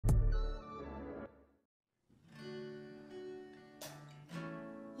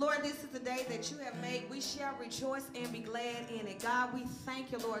Lord, this is the day that you have made. We shall rejoice and be glad in it. God, we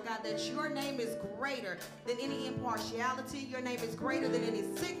thank you, Lord God, that your name is greater than any impartiality. Your name is greater than any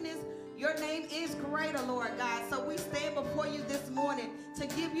sickness. Your name is greater, Lord God. So we stand before you this morning to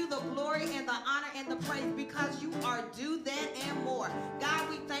give you the glory and the honor and the praise because you are due that and more. God,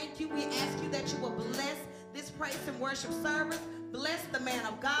 we thank you. We ask you that you will bless this praise and worship service. Bless the man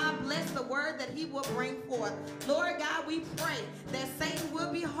of God. Bless the word that he will bring forth. Lord God, we pray that Satan will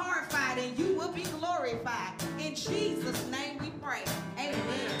be horrified and you will be glorified. In Jesus' name we pray.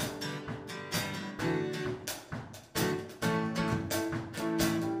 Amen.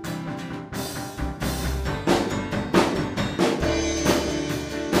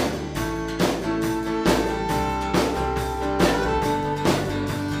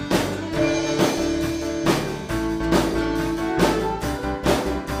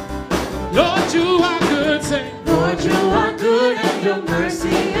 Lord, you are good, say. Lord, you are good and your mercy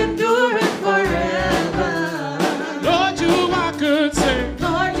endureth forever. Lord, you are good, say.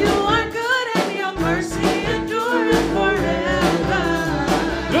 Lord, you are good and your mercy endureth forever.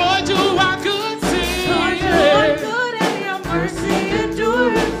 Lord, you are good, say. Lord, you are good and your mercy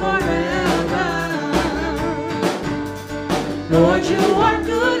endureth forever. Lord, you are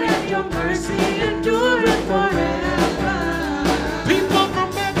good and your mercy endureth forever. People from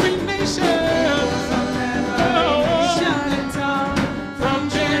every nation, from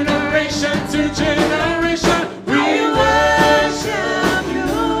generation to generation, we worship you.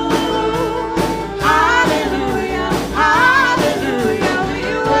 Hallelujah, hallelujah, we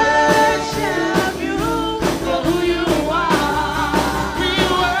worship you. for who you are. We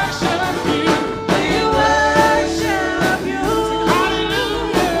worship you. We worship you.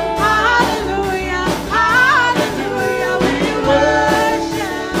 Hallelujah. Hallelujah, hallelujah, we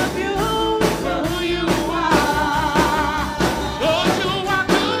worship you. For who you are. Lord, you are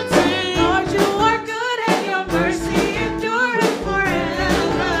good, say. Lord, you are good and your mercy endureth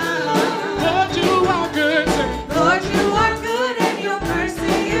forever. Lord, you are good, say. Lord, you are good and your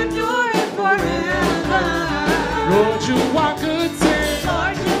mercy endureth forever. Lord, you are good, say.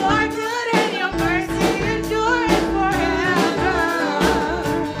 Lord, you are good and your mercy endureth forever.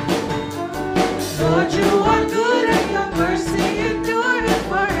 Lord, you are good and your mercy endureth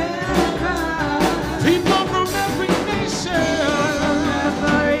forever. People from every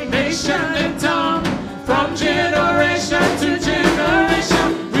nation and tongue, from generation to generation,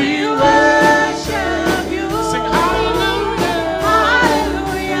 we Worship you. sing hallelujah.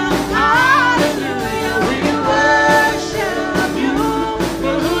 Hallelujah, hallelujah, we worship you.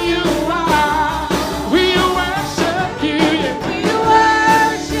 For who you are, we worship you. We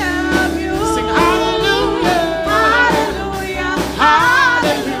worship you. Sing hallelujah. Hallelujah,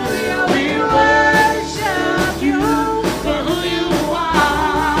 hallelujah, we worship you. For who you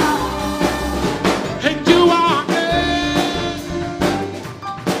are, and you are good.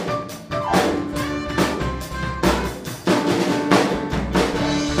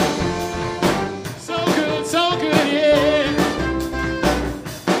 So good, yeah.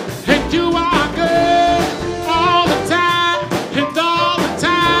 And you are good all the time, and all the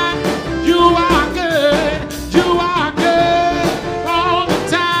time. You are good, you are good all the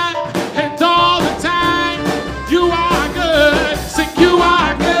time, and all the time. You are good, sing you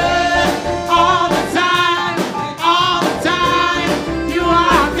are good all the time, all the time. You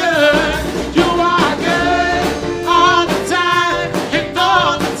are good all the time, and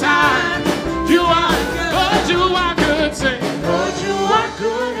all the time. You are good, Lord, you are good, say. Lord, you are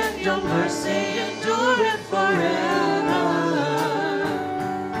good and your mercy endureth forever.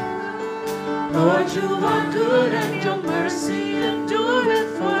 Lord, you are good and your mercy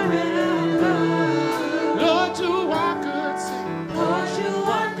endureth forever. Lord, you are good, say. Lord, you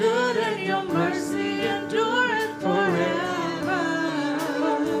are good and your mercy endureth forever.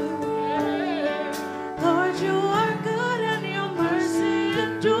 Lord, you are good and your mercy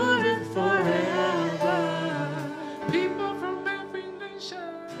endureth forever. People from every nation,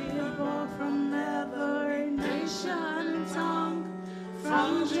 People from every nation and tongue,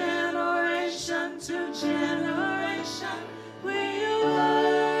 from generation to generation, we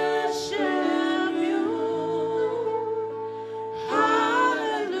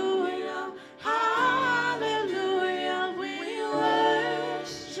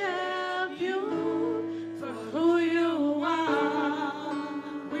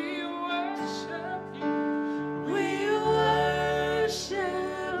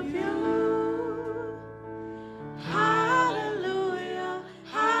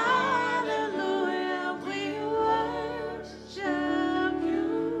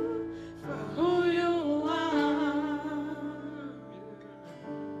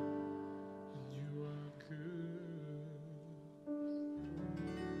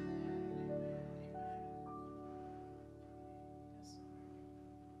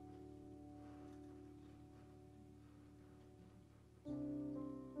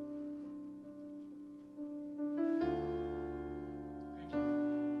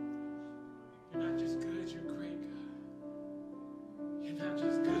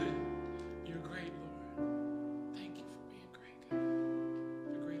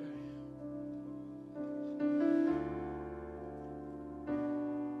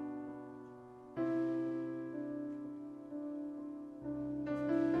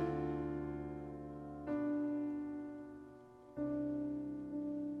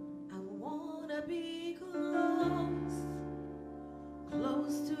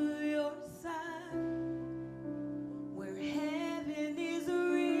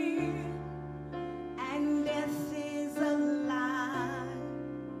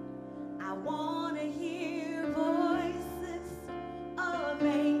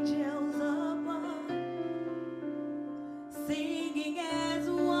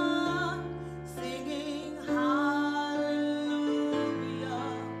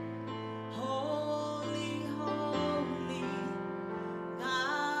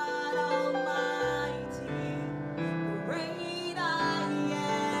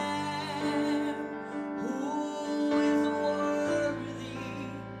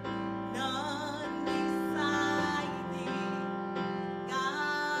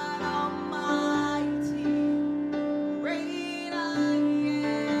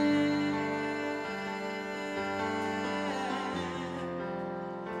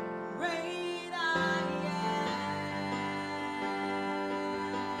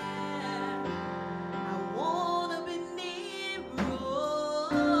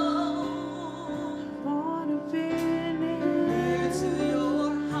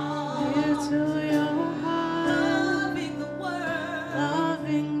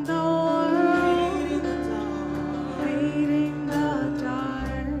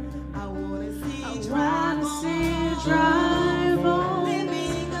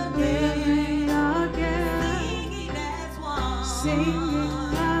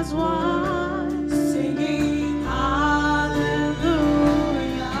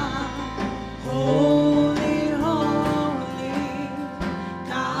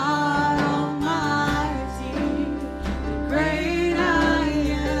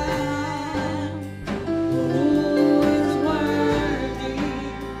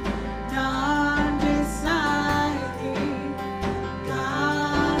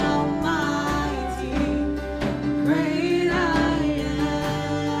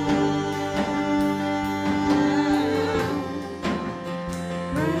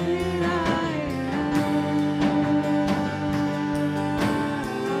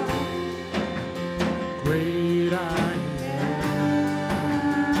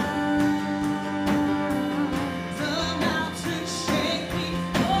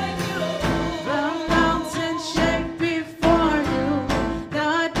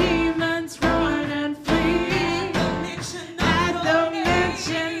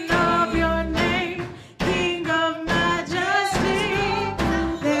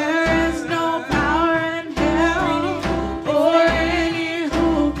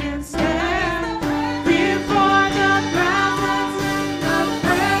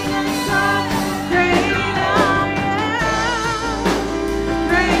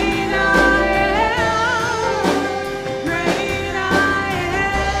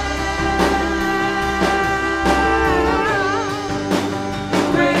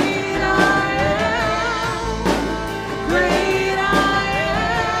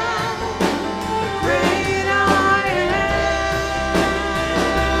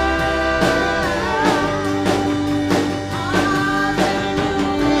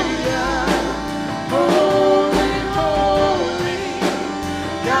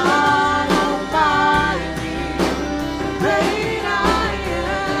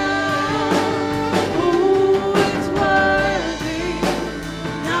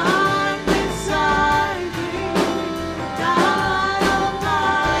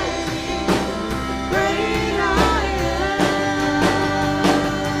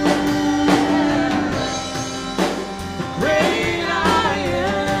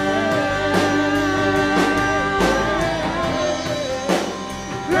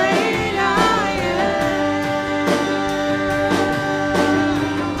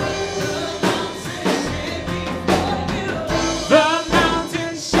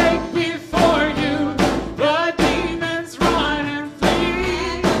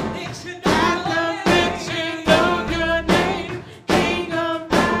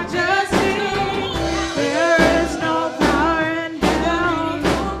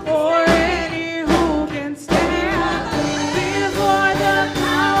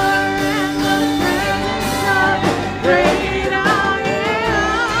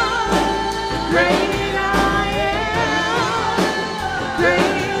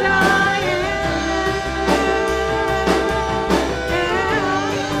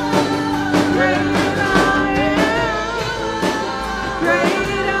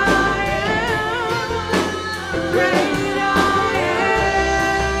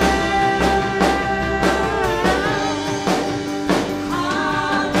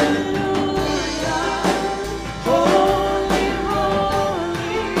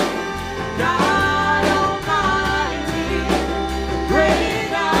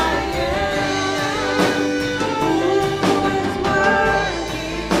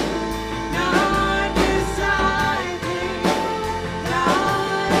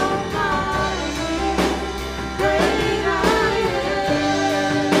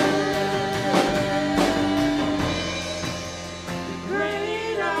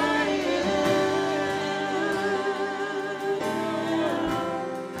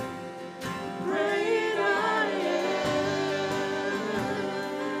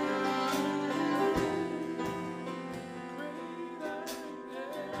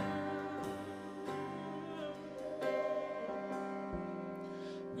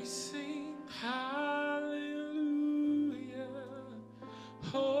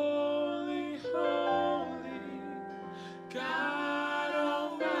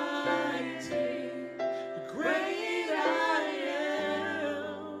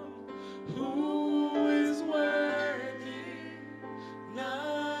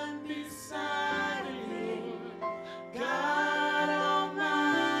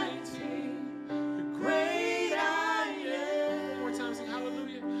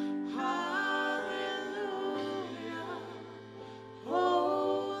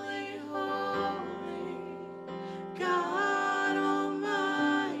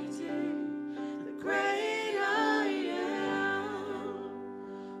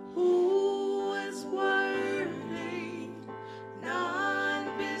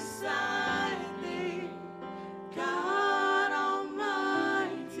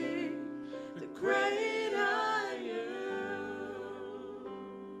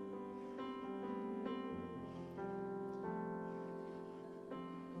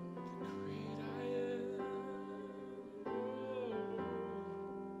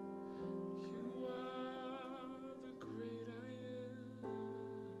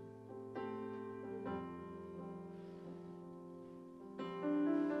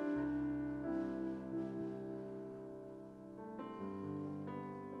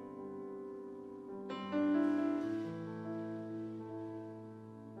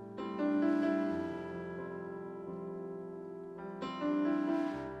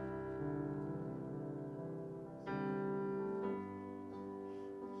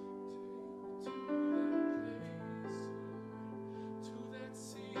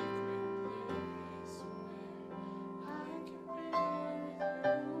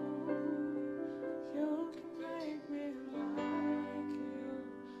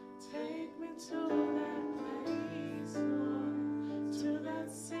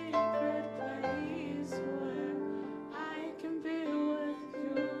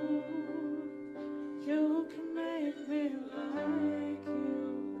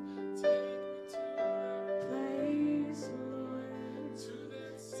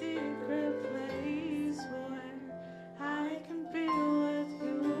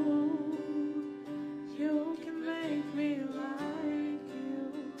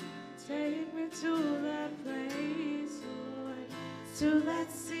to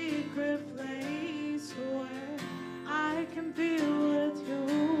that secret place where I can be with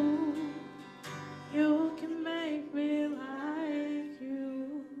you. You can make me like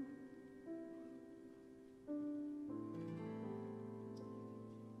you.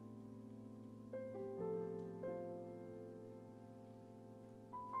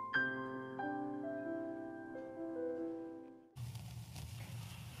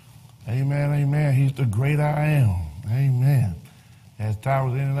 Amen, amen. He's the great I am. Amen. As time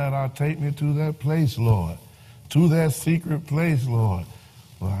was in and out, I'll take me to that place, Lord. To that secret place, Lord,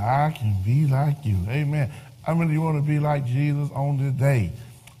 where I can be like you. Amen. How many of you want to be like Jesus on this day?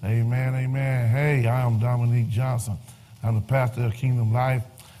 Amen, amen. Hey, I am Dominique Johnson. I'm the pastor of Kingdom Life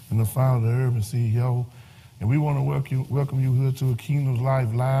and the founder of the Urban CEO. And we want to welcome you here to a Kingdom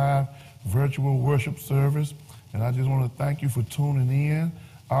Life Live virtual worship service. And I just want to thank you for tuning in.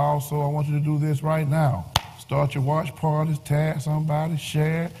 Also, I want you to do this right now. Start your watch parties, tag somebody,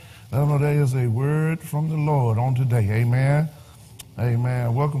 share. Let them know there is a word from the Lord on today. Amen.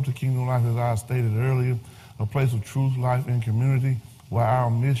 Amen. Welcome to Kingdom Life, as I stated earlier, a place of truth, life, and community, where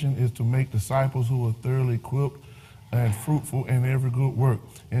our mission is to make disciples who are thoroughly equipped and fruitful in every good work.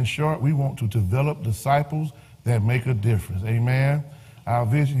 In short, we want to develop disciples that make a difference. Amen. Our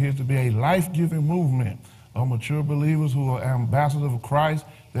vision here is to be a life-giving movement of mature believers who are ambassadors of Christ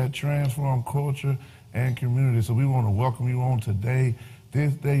that transform culture and community. So we want to welcome you on today.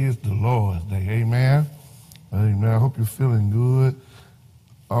 This day is the Lord's Day. Amen. Amen. I hope you're feeling good.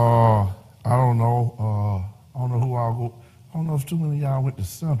 I don't know. I don't know who I'll go. I don't know if too many of y'all went to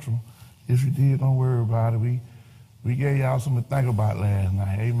Central. If you did, don't worry about it. We gave y'all something to think about last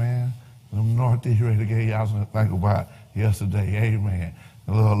night. Amen. Them Northeast ready gave y'all something to think about yesterday. Amen.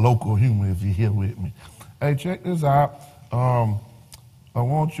 A little local humor if you're here with me. Hey, check this out. I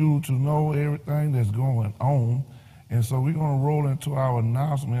want you to know everything that's going on. And so we're going to roll into our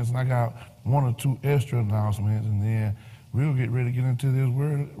announcements. And I got one or two extra announcements. And then we'll get ready to get into this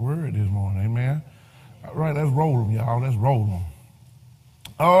word this morning. Amen. All right, let's roll them, y'all. Let's roll them.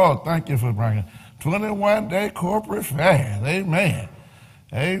 Oh, thank you for bringing 21-day corporate fast. Amen.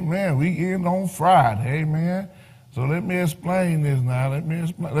 Amen. We end on Friday. Amen. So let me explain this now.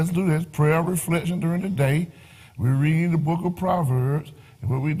 Let's do this. Prayer reflection during the day. We're reading the book of Proverbs. And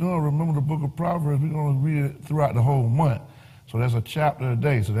what we're doing, remember the book of Proverbs, we're going to read it throughout the whole month. So that's a chapter a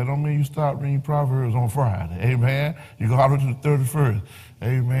day. So that don't mean you start reading Proverbs on Friday. Amen. You go all the way to the 31st.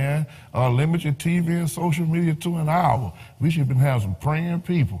 Amen. Limit your TV and social media to an hour. We should be having some praying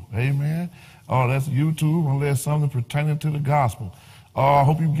people. Amen. That's YouTube, unless something pertaining to the gospel. I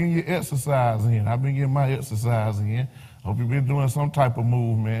hope you've been getting your exercise in. I've been getting my exercise in. I hope you've been doing some type of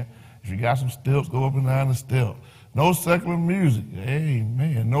movement. If you got some steps, go up and down the steps. No secular music.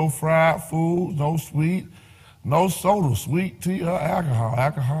 Amen. No fried foods, no sweet, no soda, sweet tea, or alcohol.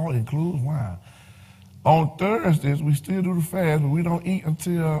 Alcohol includes wine. On Thursdays, we still do the fast, but we don't eat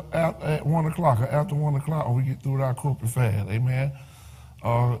until at 1 o'clock or after 1 o'clock when we get through with our corporate fast. Amen.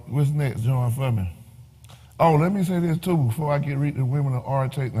 What's next, John, for me? Oh, let me say this, too, before I get read the women of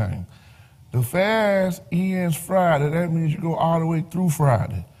RT thing. The fast ends Friday. That means you go all the way through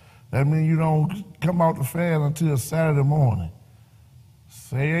Friday. That means you don't come out the fast until Saturday morning.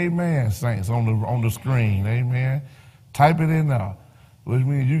 Say amen, saints, on the screen. Amen. Type it in now. Which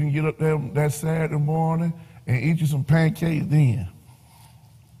means you can get up there that Saturday morning and eat you some pancakes then.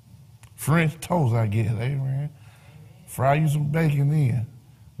 French toast, I guess. Amen. Fry you some bacon then.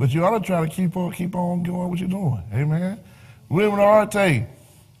 But you ought to try to keep on doing what you're doing. Amen. Women RT.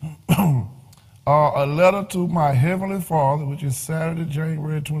 A letter to my Heavenly Father, which is Saturday,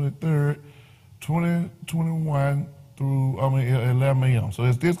 January 23rd, 2021 through 11 a.m. So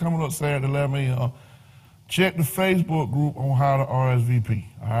it's this coming up Saturday, 11 a.m. Check the Facebook group on how to RSVP.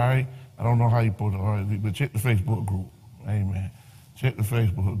 All right? I don't know how you put the RSVP, but check the Facebook group. Amen. Check the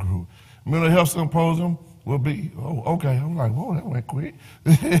Facebook group. Mental Health Symposium will be, okay. I'm like, whoa, that went quick.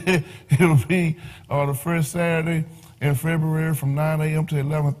 It'll be the first Saturday in February from 9 a.m. to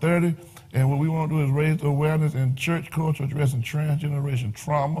 11:30. And what we want to do is raise awareness in church culture addressing transgeneration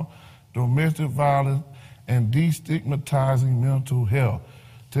trauma, domestic violence, and destigmatizing mental health.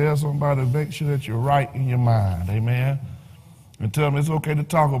 Tell somebody to make sure that you're right in your mind. Amen. And tell them it's okay to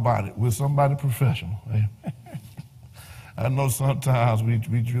talk about it with somebody professional. I know sometimes we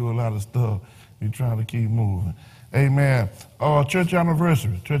do a lot of stuff. We're trying to keep moving. Amen. Church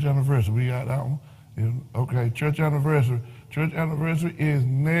anniversary. We got that one. Okay, church anniversary. Church anniversary is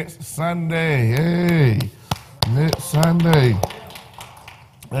next Sunday. Hey, next Sunday.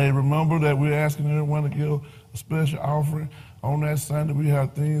 Hey, remember that we're asking everyone to give a special offering on that Sunday. We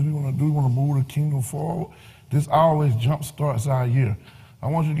have things we want to do. We want to move the kingdom forward. This always jump starts our year. I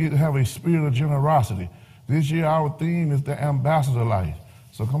want you to have a spirit of generosity. This year, our theme is the ambassador life.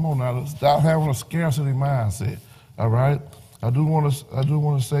 So come on now, let's stop having a scarcity mindset. All right. I do want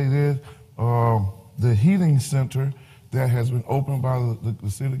to say this: the healing center that has been opened by the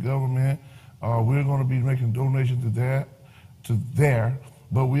city government. We're going to be making donations to there.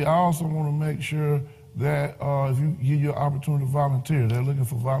 But we also want to make sure that if you give your opportunity to volunteer, they're looking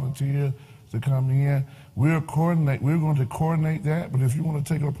for volunteers to come in. We're going to coordinate that, but if you want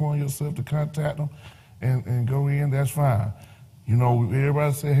to take it upon yourself to contact them and go in, that's fine. You know,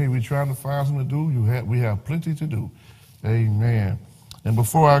 everybody say, hey, we're trying to find something to do. We have plenty to do. Amen. And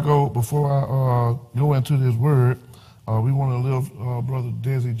before I go into this word, we want to lift Brother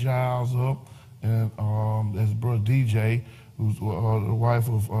Desi Giles up, and that's Brother DJ, who's the wife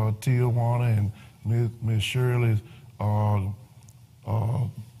of Tia Warner and Miss Shirley's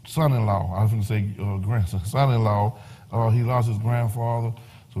son-in-law. I was going to say grandson, son-in-law. He lost his grandfather,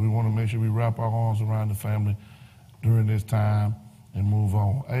 so we want to make sure we wrap our arms around the family during this time and move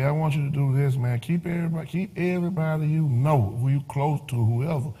on. Hey, I want you to do this, man. Keep everybody you know, who you close to,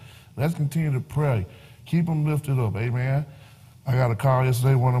 whoever. Let's continue to pray. Keep them lifted up, amen. I got a call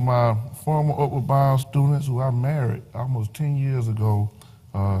yesterday, one of my former Upward Bound students who I married almost 10 years ago.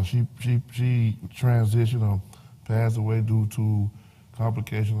 She transitioned or passed away due to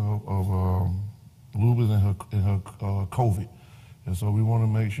complications of lupus and her COVID. And so we want to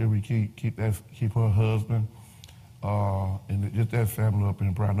make sure we keep her husband and just that family up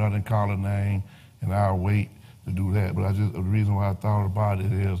in prayer. I didn't call her name, and I'll wait to do that. But the reason why I thought about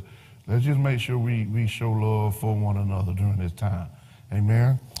it is, let's just make sure we show love for one another during this time.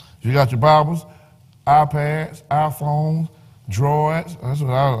 Amen. If you got your Bibles, iPads, iPhones, Droids, that's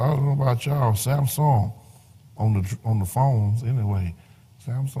what I don't know about y'all, Samsung on the phones anyway.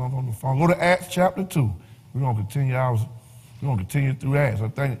 Samsung on the phone. Go to Acts chapter 2. We're gonna continue through Acts. I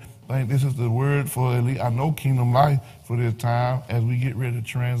think this is the word for at least I know Kingdom Life for this time as we get ready to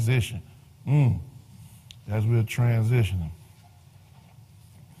transition. As we're transitioning.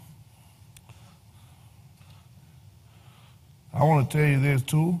 I want to tell you this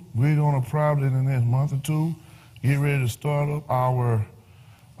too. We're going to probably in the next month or two get ready to start up our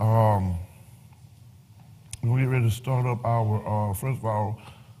first of all,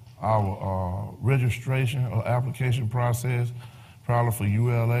 our registration or application process, probably for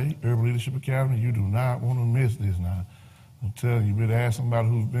ULA, Urban Leadership Academy. You do not want to miss this now. I'm telling you, you better ask somebody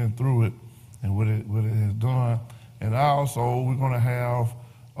who's been through it and what it has done. And also, we're going to have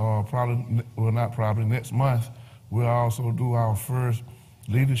next month, we'll also do our first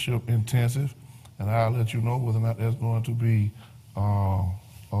leadership intensive, and I'll let you know whether or not that's going to be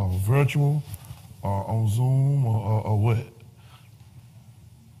virtual or on Zoom or what.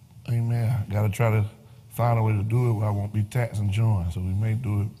 Amen. I got to try to find a way to do it where I won't be taxing John, so we may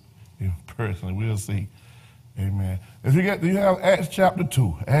do it in person. We'll see. Amen. Do you have Acts chapter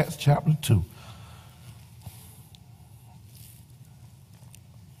 2? Acts chapter 2.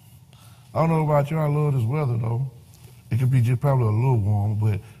 I don't know about you, I love this weather though. It could be just probably a little warm,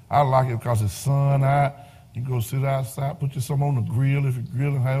 but I like it because it's sun out. You can go sit outside, put your something on the grill if you're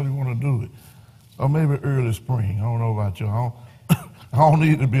grilling, however you want to do it. Or maybe early spring. I don't know about you. I don't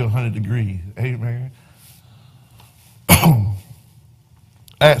need it to be 100 degrees. Amen.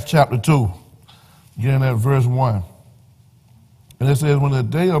 Acts chapter 2, beginning at verse 1. And it says, when the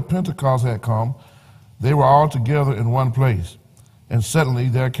day of Pentecost had come, they were all together in one place. And suddenly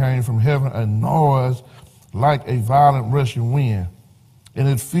there came from heaven a noise like a violent rushing wind, and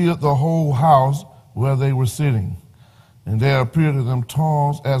it filled the whole house where they were sitting. And there appeared to them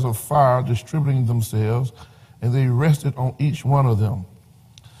tongues as of fire distributing themselves, and they rested on each one of them.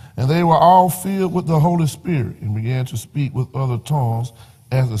 And they were all filled with the Holy Spirit and began to speak with other tongues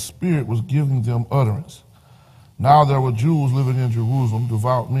as the Spirit was giving them utterance. Now there were Jews living in Jerusalem,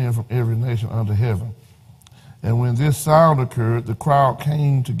 devout men from every nation under heaven. And when this sound occurred, the crowd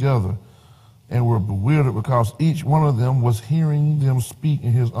came together and were bewildered because each one of them was hearing them speak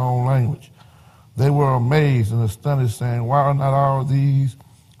in his own language. They were amazed and astonished, saying, why are not all these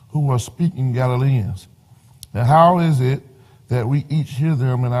who are speaking Galileans? And how is it that we each hear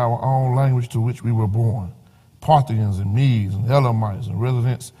them in our own language to which we were born? Parthians and Medes and Elamites and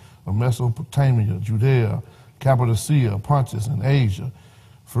residents of Mesopotamia, Judea, Cappadocia, Pontus and Asia,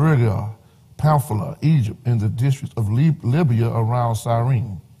 Phrygia, Pamphylia, Egypt, and the districts of Libya around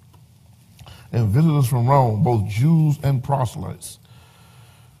Cyrene, and visitors from Rome, both Jews and proselytes,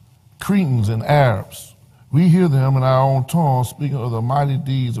 Cretans and Arabs. We hear them in our own tongue speaking of the mighty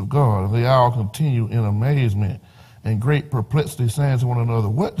deeds of God, and they all continue in amazement and great perplexity, saying to one another,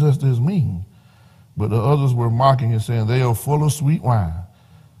 what does this mean? But the others were mocking and saying, they are full of sweet wine.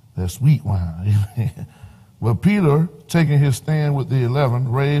 They're sweet wine. But Peter, taking his stand with the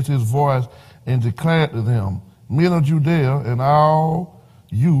 11, raised his voice and declared to them, men of Judea and all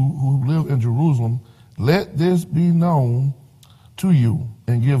you who live in Jerusalem, let this be known to you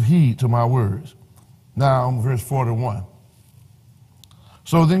and give heed to my words. Now, verse 41.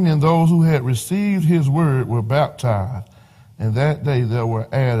 So then those who had received his word were baptized, and that day there were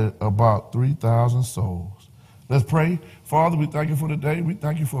added about 3,000 souls. Let's pray. Father, we thank you for today. We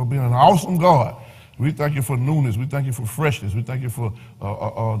thank you for being an awesome God. We thank you for newness. We thank you for freshness. We thank you for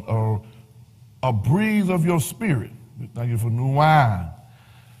a breeze of your spirit. We thank you for new wine.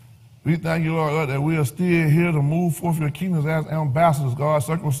 We thank you, Lord, that we are still here to move forth your kingdom as ambassadors, God.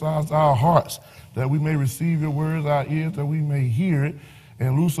 Circumcise our hearts that we may receive your words, our ears, that we may hear it,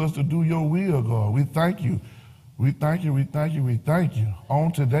 and loose us to do your will, God. We thank you. We thank you, we thank you, we thank you.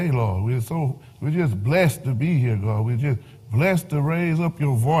 On today, Lord, we're just blessed to be here, God. We're just blessed to raise up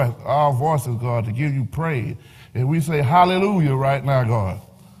your voice, our voices, God, to give you praise. And we say hallelujah right now, God.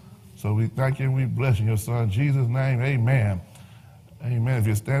 So we thank you and we bless you in your son, Jesus' name, amen. Amen. If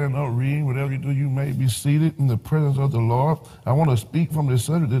you're standing up, reading, whatever you do, you may be seated in the presence of the Lord. I want to speak from this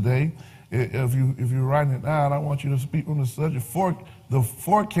subject today. If you're writing it down, I want you to speak from the subject. The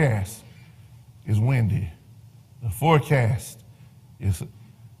forecast is windy. The forecast is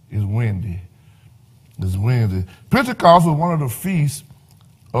windy. It's windy. Pentecost was one of the feasts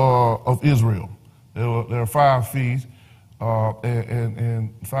of Israel. There are 5 feasts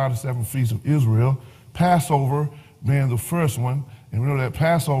and 5 to 7 feasts of Israel. Passover being the first one. And we know that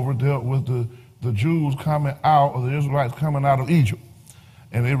Passover dealt with the Jews coming out, or the Israelites coming out of Egypt.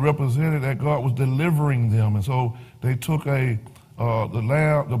 And they represented that God was delivering them. And so they took the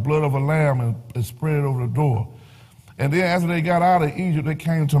blood of a lamb and spread it over the door. And then after they got out of Egypt, they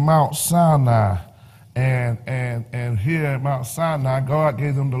came to Mount Sinai. And here at Mount Sinai, God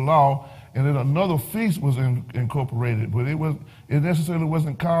gave them the law. And then another feast was incorporated. But it necessarily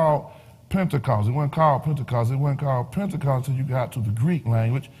wasn't called Pentecost. It wasn't called Pentecost. It wasn't called Pentecost until you got to the Greek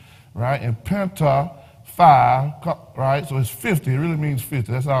language, right? And Penta, 5, right? So it's 50. It really means 50.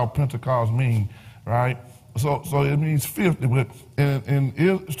 That's how Pentecost means, right? So it means 50. But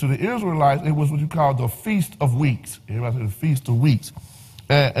to the Israelites, it was what you call the Feast of Weeks. Everybody said the Feast of Weeks.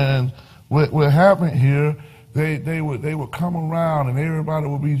 And what happened here, they would come around and everybody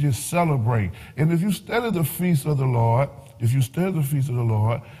would be just celebrating. And if you study the Feast of the Lord,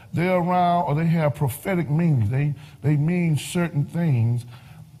 they're around, or they have prophetic meanings. They mean certain things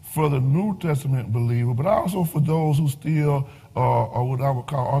for the New Testament believer, but also for those who still are what I would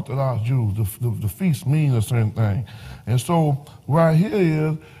call Orthodox Jews. The feast means a certain thing. And so right here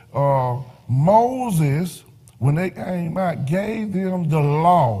is Moses, when they came out, gave them the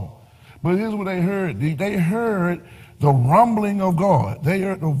law. But here's what they heard. They heard the rumbling of God. They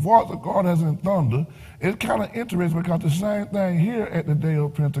heard the voice of God as in thunder. It's kind of interesting because the same thing here at the day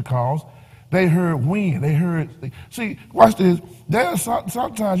of Pentecost, they heard wind. They heard, see, watch this.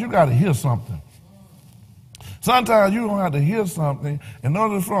 Sometimes you got to hear something. Sometimes you don't have to hear something in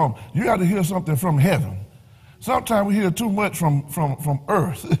order from, you got to hear something from heaven. Sometimes we hear too much from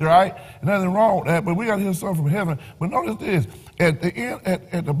earth, right? And nothing wrong with that, but we got to hear something from heaven. But notice this, at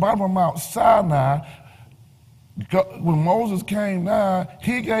the bottom of Mount Sinai, when Moses came down,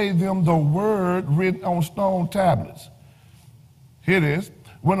 he gave them the word written on stone tablets. Here it is.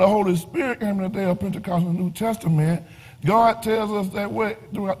 When the Holy Spirit came in the day of Pentecost in the New Testament, God tells us that way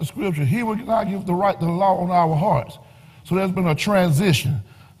throughout the scripture, he will not give the law on our hearts. So there's been a transition.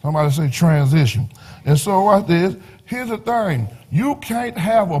 Somebody say transition. And so watch this. Here's the thing. You can't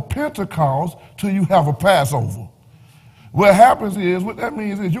have a Pentecost till you have a Passover. What happens is, what that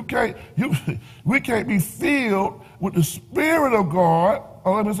means is we can't be filled with the Spirit of God,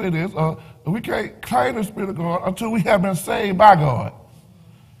 or let me say this, we can't claim the Spirit of God until we have been saved by God.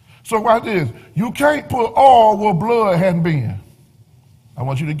 So watch this. You can't put oil where blood hadn't been. I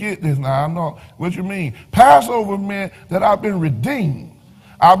want you to get this now. I know what you mean. Passover meant that I've been redeemed.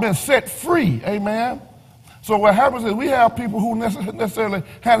 I've been set free. Amen? So what happens is we have people who necessarily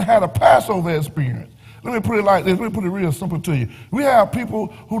hadn't had a Passover experience. Let me put it like this. Let me put it real simple to you. We have people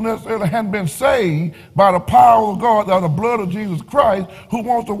who necessarily hadn't been saved by the power of God, or the blood of Jesus Christ, who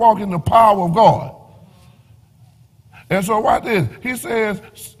wants to walk in the power of God. And so watch this. He says,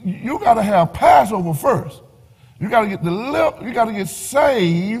 you got to have Passover first. You got to get you got to get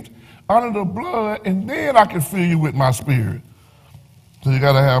saved under the blood, and then I can fill you with my spirit. So you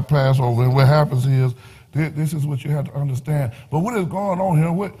got to have Passover. And what happens is, this is what you have to understand. But what is going on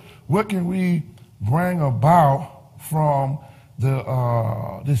here? What can we bring about from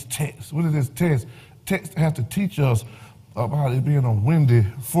this text. What is this text? Text has to teach us about it being a windy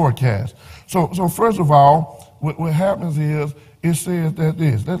forecast. So first of all, what happens is it says that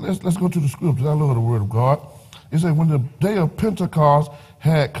this. Let's go to the scriptures. I love the word of God. It says when the day of Pentecost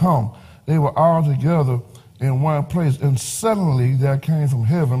had come, they were all together in one place, and suddenly there came from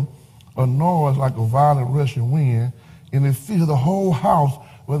heaven a noise like a violent rushing wind, and it filled the whole house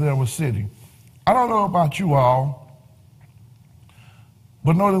where they were sitting. I don't know about you all,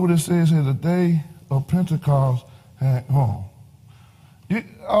 but notice what it says here, the day of Pentecost had come.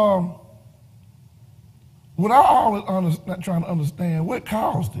 What I always not trying to understand, what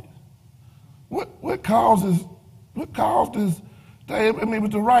caused it? What caused this day? I mean, it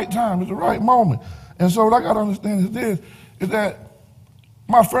was the right time, it was the right moment. And so what I got to understand is this, is that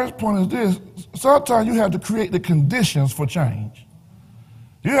my first point is this, sometimes you have to create the conditions for change.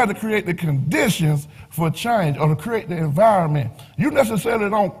 You have to create the conditions for change or to create the environment. You necessarily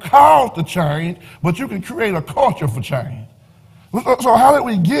don't cause the change, but you can create a culture for change. So how did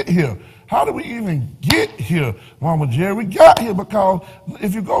we get here? How did we even get here, Mama Jerry? We got here because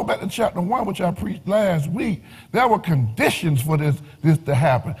if you go back to chapter 1, which I preached last week, there were conditions for this to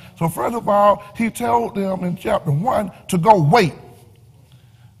happen. So first of all, he told them in chapter 1 to go wait.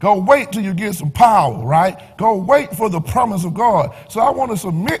 Go wait till you get some power, right? Go wait for the promise of God. So I want to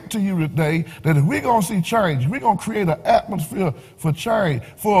submit to you today that if we're going to see change, we're going to create an atmosphere for change,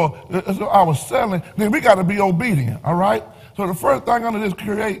 for our selling, then we got to be obedient, all right? So the first thing under this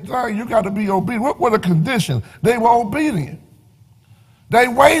create thing, you got to be obedient. What were the conditions? They were obedient. They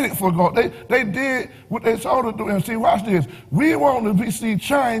waited for God. They did what they told to do. And see, watch this. We want to see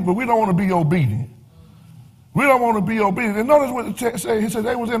change, but we don't want to be obedient. We don't want to be obedient. And notice what the text says. He said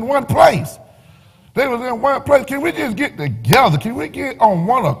they was in one place. They was in one place. Can we just get together? Can we get on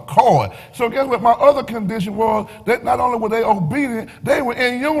one accord? So guess what? My other condition was that not only were they obedient, they were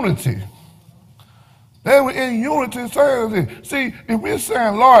in unity. They were in unity saying this. See, if we're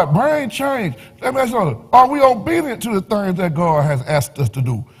saying, Lord, bring change, let me ask you, are we obedient to the things that God has asked us to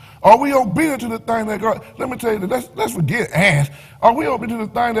do? Are we obedient to the thing that God, let me tell you, let's forget ask. Are we obedient to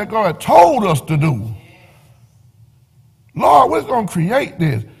the thing that God told us to do? Lord, what's going to create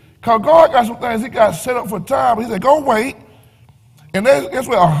this? Because God got some things he got set up for time. He said, go wait. And that's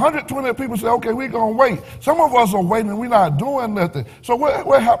where 120 people say, okay, we're going to wait. Some of us are waiting and we're not doing nothing. So what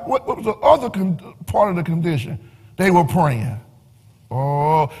was the other part of the condition? They were praying.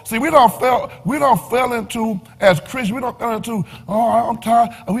 Oh, see, we don't fell into, as Christians, we don't fell into, oh, I'm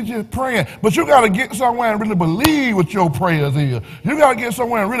tired, we just praying. But you got to get somewhere and really believe what your prayers is. You got to get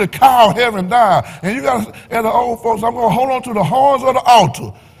somewhere and really call heaven down. And you got to, as the old folks, I'm going to hold on to the horns of the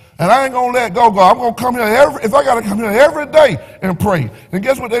altar. And I ain't going to let go, God. I'm going to come here if I got to come here every day and pray. And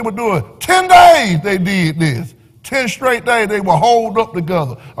guess what they were doing? 10 days they did this. 10 straight days they were holed up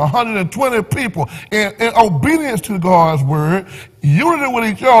together. 120 people in obedience to God's word, unity with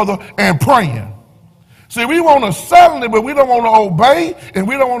each other, and praying. See, we want to settle it, but we don't want to obey, and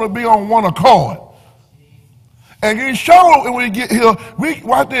we don't want to be on one accord. And you show when we get here,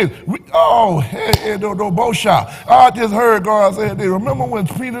 watch this. No both shot. I just heard God say this. Remember when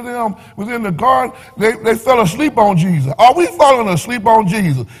Peter and them was in the garden, they fell asleep on Jesus. Are we falling asleep on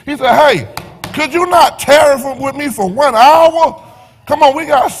Jesus? He said, hey, could you not tarry with me for 1 hour? Come on, we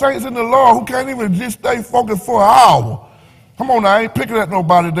got saints in the Lord who can't even just stay focused for an hour. Come on now, I ain't picking at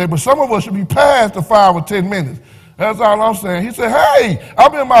nobody today, but some of us should be past the 5 or 10 minutes. That's all I'm saying. He said, hey,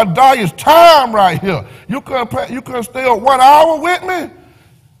 I'm in my diet's time right here. You couldn't stay up 1 hour with me?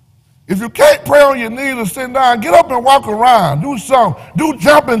 If you can't pray on your knees or sit down, get up and walk around. Do something. Do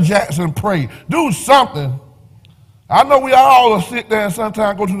jumping jacks and pray. Do something. I know we all will sit there and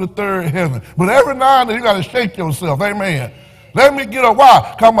sometimes go to the third heaven. But every now and then you got to shake yourself. Amen. Let me get a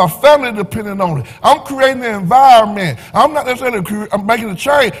why, because my family depending on it. I'm creating an environment. I'm not necessarily I'm making a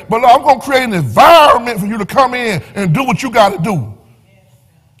change, but I'm going to create an environment for you to come in and do what you got to do.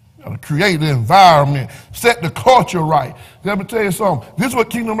 You got to create the environment, set the culture right. Let me tell you something. This is what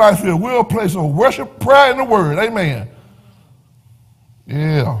Kingdom Life is. We're a place of worship, prayer, and the word. Amen.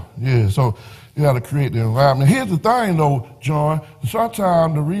 Yeah. So you got to create the environment. Here's the thing, though, John.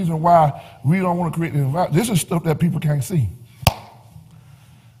 Sometimes the reason why we don't want to create the environment, this is stuff that people can't see.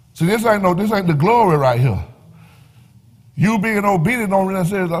 See, this ain't the glory right here. You being obedient don't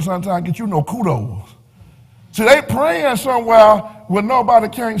necessarily sometimes get you no kudos. See, they praying somewhere where nobody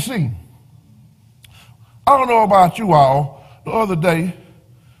can't see. I don't know about you all. The other day,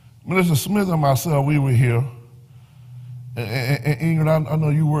 Melissa Smith and myself, we were here. And Ingrid, I know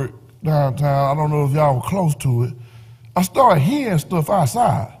you work downtown. I don't know if y'all were close to it. I started hearing stuff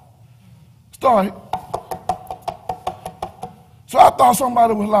outside. So I thought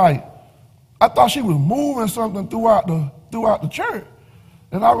somebody was like, I thought she was moving something throughout the church.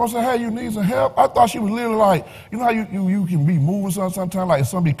 And I was going to say, hey, you need some help? I thought she was literally like, you know how you can be moving something sometimes, like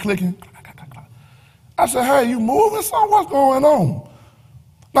somebody clicking? I said, hey, you moving something? What's going on?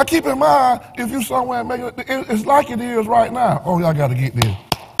 Now keep in mind, if you somewhere making it's like it is right now. Oh, y'all got to get this.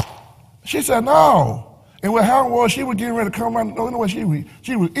 She said, no. And what happened was she was getting ready to come around. You know what she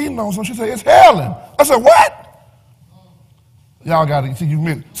was eating on something. She said, it's Helen. I said, what? Y'all got to see you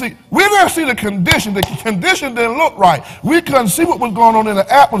meant. See, we didn't see the condition. The condition didn't look right. We couldn't see what was going on in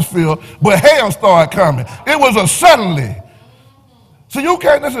the atmosphere, but hell started coming. It was a suddenly. So you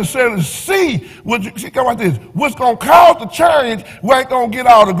can't necessarily see what you see. Come like this. What's going to cause the change? We ain't going to get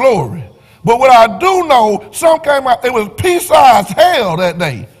all the glory. But what I do know, some came out. It was pea-sized hell that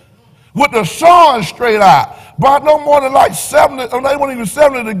day, with the sun straight out, but no more than like 70. Or they weren't even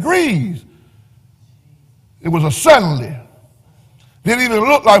 70 degrees. It was a suddenly. Didn't even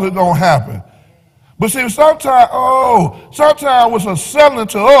look like it was going to happen. But see, sometimes what's unsettling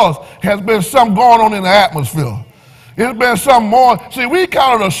to us has been something going on in the atmosphere. It's been something more. See, we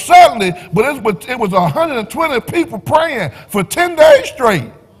call it a suddenly, but it was 120 people praying for 10 days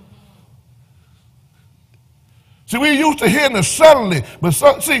straight. See, we used to hearing it suddenly, but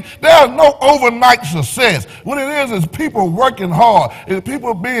see, there's no overnight success. What it is people working hard. It's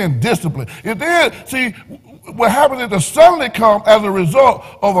people being disciplined. See, what happens is the suddenly come as a result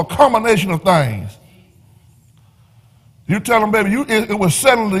of a combination of things. You tell them, baby, it was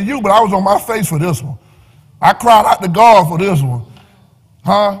suddenly to you, but I was on my face for this one. I cried out to God for this one.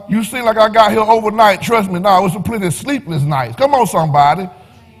 Huh? You seem like I got here overnight. Trust me, now it was some pretty sleepless nights. Come on, somebody.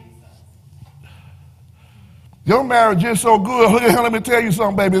 Your marriage is so good. Let me tell you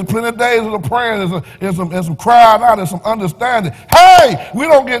something, baby. There's plenty of days of the praying and some crying out and some understanding. Hey, we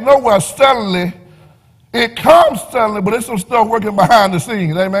don't get nowhere suddenly. It comes suddenly, but it's some stuff working behind the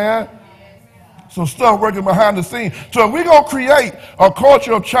scenes. Amen? Some stuff working behind the scenes. So if we're going to create a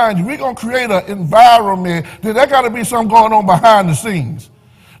culture of change, we're going to create an environment, then there got to be something going on behind the scenes.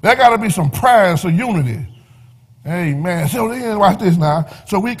 There got to be some prayer and some unity. Amen. So then, watch this now.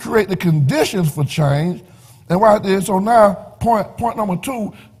 So we create the conditions for change. And watch this. So now, point number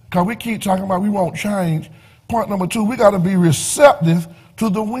 2, because we keep talking about we won't change. Point number 2, we got to be receptive to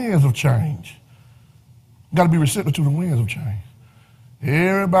the winds of change. Got to be receptive to the winds of change.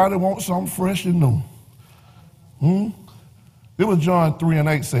 Everybody wants something fresh and new. It was John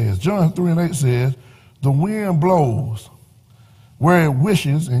 3:8 says. John 3:8 says, the wind blows where it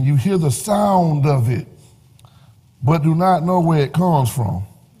wishes, and you hear the sound of it, but do not know where it comes from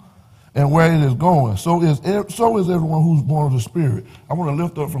and where it is going. So is everyone who's born of the Spirit. I want to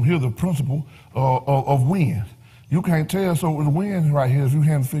lift up from here the principle of wind. You can't tell. So the wind right here, if you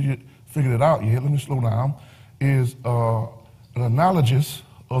haven't figured it out yet, let me slow down, is an analogous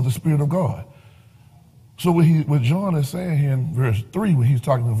of the Spirit of God. So what John is saying here in verse 3, when he's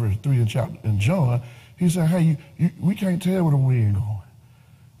talking in verse 3 in John, he's saying, hey, we can't tell where the wind going.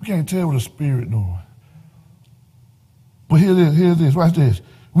 We can't tell where the Spirit doing. But here it is, watch this.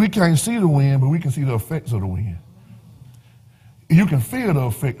 We can't see the wind, but we can see the effects of the wind. You can feel the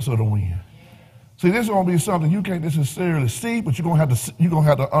effects of the wind. See, this is going to be something you can't necessarily see, but you're going to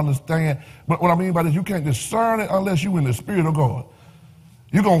have to understand. But what I mean by this, you can't discern it unless you're in the Spirit of God.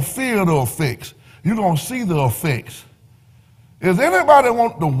 You're going to feel the effects. You're going to see the effects. Does anybody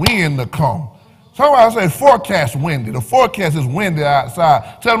want the wind to come? Somebody say forecast windy. The forecast is windy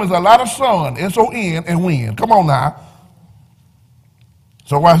outside. Tell them there's a lot of sun, S-O-N, and wind. Come on now.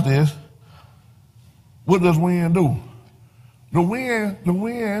 So watch this. What does wind do? The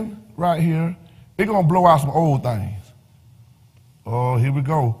wind right here, it's going to blow out some old things. Oh, here we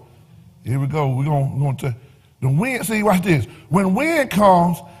go. Here we go. We're going to the wind. See, watch this. When wind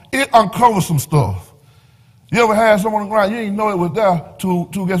comes, it uncovers some stuff. You ever had someone on the ground, you didn't know it was there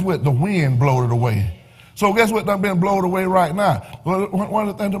to guess what? The wind blowed it away. So guess what done been blown away right now? Well, one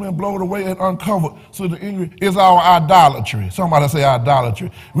of the things that been blown away and uncovered, so the English is our idolatry. Somebody say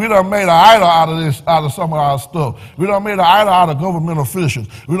idolatry. We done made an idol out of some of our stuff. We done made an idol out of government officials.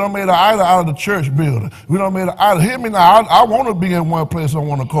 We done made an idol out of the church building. We done made an idol. Hear me now. I want to be in one place on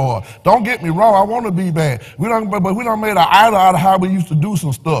one accord. Don't get me wrong. I want to be bad. But we done made an idol out of how we used to do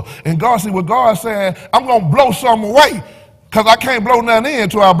some stuff. And God, see what God's saying, I'm going to blow something away because I can't blow nothing in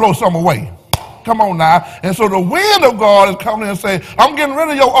until I blow something away. Come on now. And so the wind of God is coming in and saying, I'm getting rid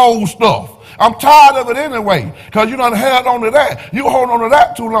of your old stuff. I'm tired of it anyway because you done held on to that. You hold on to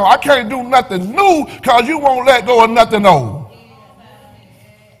that too long. I can't do nothing new because you won't let go of nothing old.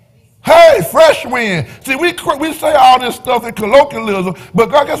 Hey, fresh wind. See, we say all this stuff in colloquialism, but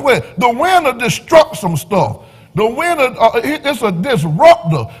God, guess what? The wind will destruct some stuff. The wind, it's a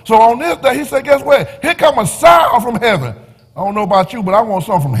disruptor. So on this day, he said, guess what? Here come a sound from heaven. I don't know about you, but I want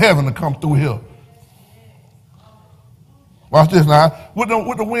something from heaven to come through here. Watch this now. What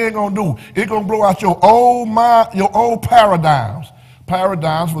the wind gonna do? It's gonna blow out your old mind, your old paradigms.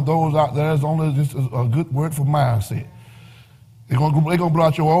 Paradigms, for those out there, is only just a good word for mindset. They're gonna blow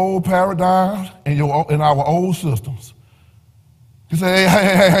out your old paradigms and our old systems. You say,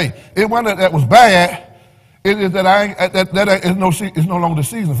 hey, it wasn't that was bad. It is that it's no longer the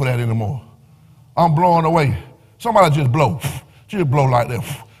season for that anymore. I'm blowing away. Somebody just blow like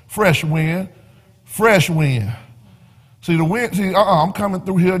that. Fresh wind, fresh wind. See the wind. I'm coming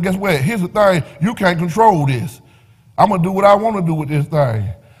through here. Guess what? Here's the thing. You can't control this. I'm gonna do what I want to do with this thing.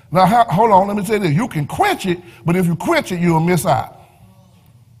 Now, hold on. Let me say this. You can quench it, but if you quench it, you'll miss out.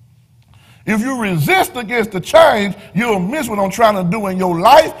 If you resist against the change, you'll miss what I'm trying to do in your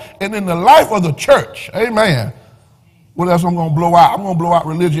life and in the life of the church. Amen. What else I'm going to blow out? I'm going to blow out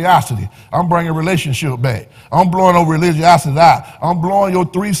religiosity. I'm bringing relationship back. I'm blowing over religiosity out. I'm blowing your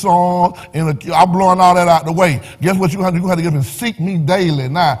 3 songs, and I'm blowing all that out the way. Guess what you have to do? You have to get and seek me daily.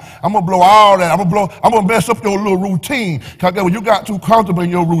 Now, I'm going to blow all that. I'm going to mess up your little routine. Because when you got too comfortable in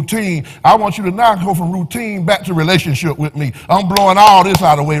your routine, I want you to now go from routine back to relationship with me. I'm blowing all this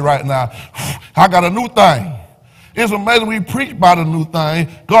out of the way right now. I got a new thing. It's amazing we preach about a new thing.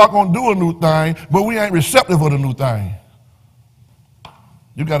 God going to do a new thing, but we ain't receptive of the new thing.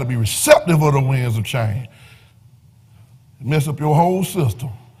 You got to be receptive of the winds of change. Mess up your whole system.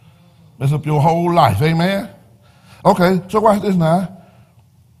 Mess up your whole life. Amen? Okay, so watch this now.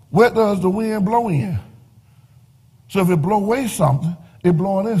 Where does the wind blow in? So if it blow away something, it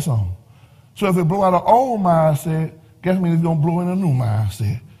blowing in something. So if it blow out an old mindset, guess what? It's going to blow in a new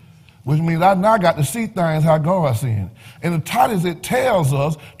mindset. Which means I now got to see things how God's seeing. And the Titus, it tells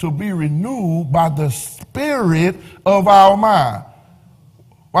us to be renewed by the spirit of our mind.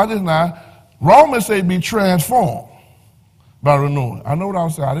 Watch this now. Romans say be transformed by renewing. I know what I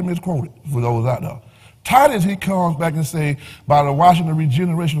was saying. I didn't misquote it for those out there. Titus, he comes back and say, by the washing and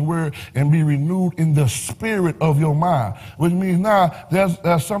regeneration of the word, and be renewed in the spirit of your mind. Which means now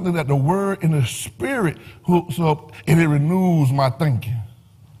there's something that the word and the spirit hooks up, and it renews my thinking.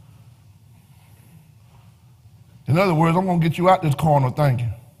 In other words, I'm going to get you out this corner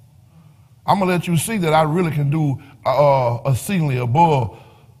thinking. I'm going to let you see that I really can do exceedingly above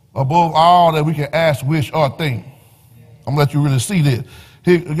all that we can ask, wish, or think. I'm going to let you really see this.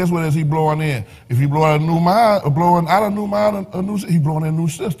 Guess what is he blowing in? If he blowing a new mind, or blowing out a new mind, he blowing in new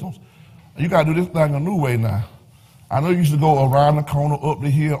systems. You got to do this thing a new way now. I know you used to go around the corner, up the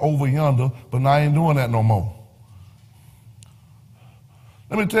hill, over yonder, but now I ain't doing that no more.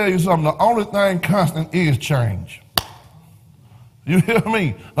 Let me tell you something. The only thing constant is change. You hear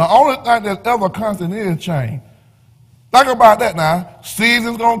me? The only thing that's ever constant is change. Think about that now.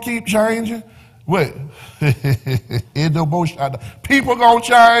 Seasons gonna keep changing. What? People gonna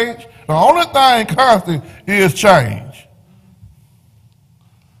change. The only thing constant is change.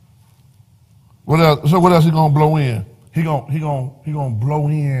 What else? So what else he gonna blow in? He gonna blow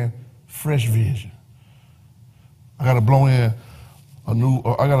in fresh vision. I gotta blow in a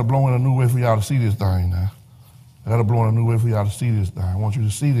new way for y'all to see this thing now. I gotta blow in a new way for y'all to see this thing. I want you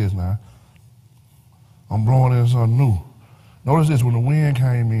to see this now. I'm blowing in something new. Notice this, when the wind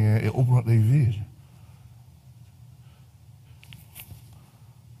came in, it opened up their vision.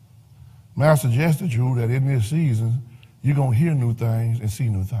 May I suggest to you that in this season, you're going to hear new things and see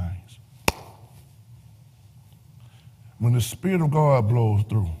new things. When the Spirit of God blows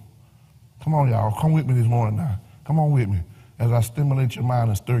through, come on, y'all, come with me this morning now. Come on with me as I stimulate your mind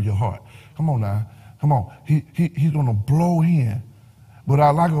and stir your heart. Come on now. Come on. He's going to blow in. What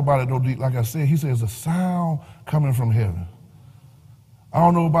I like about it, though, like I said, he says a sound coming from heaven. I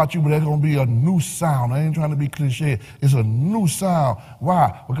don't know about you, but there's going to be a new sound. I ain't trying to be cliche. It's a new sound.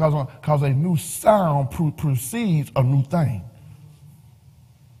 Why? Because a new sound precedes a new thing.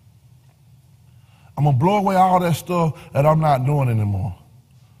 I'm going to blow away all that stuff that I'm not doing anymore.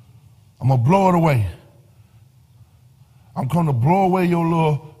 I'm going to blow it away. I'm going to blow away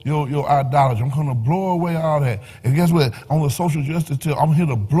your idolatry. I'm going to blow away all that. And guess what? On the social justice tip, I'm here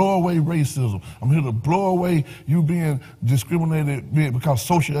to blow away racism. I'm here to blow away you being discriminated because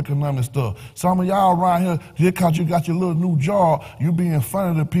socioeconomic stuff. Some of y'all around here, just because you got your little new job, you being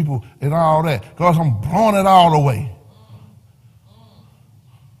funny to people and all that. Because I'm blowing it all away.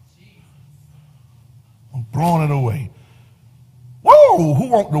 I'm blowing it away. Whoa, who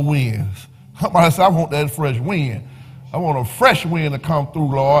want the winds? Somebody said, I want that fresh wind. I want a fresh wind to come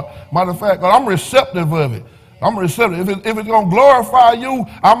through, Lord. Matter of fact, I'm receptive of it. I'm receptive. If it's going to glorify you,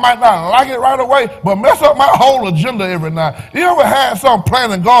 I might not like it right away, but mess up my whole agenda every night. You ever had some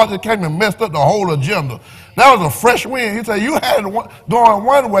plan and God just came and messed up the whole agenda? That was a fresh wind. He said, you had it going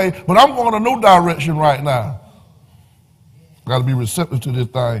one way, but I'm going a new direction right now. Got to be receptive to this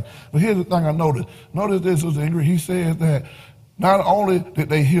thing. But here's the thing I noticed. Notice this, Sister Ingrid. He says that not only did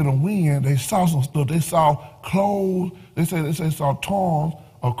they hear the wind, they saw some stuff. They saw clothes. They saw tongues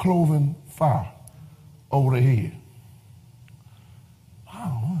of cloven fire over their head.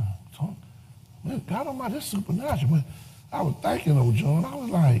 Wow, man, God Almighty, this is supernatural. But I was thinking, old John, I was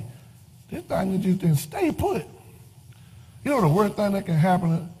like, this thing just didn't stay put. You know the worst thing that can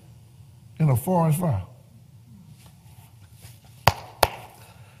happen in a forest fire?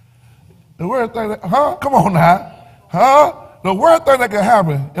 The worst thing that, come on now. The worst thing that can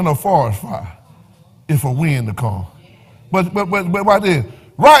happen in a forest fire is for wind to come. But watch this.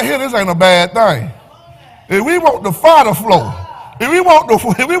 Right here, this ain't a bad thing. If we want the fire to flow, if we want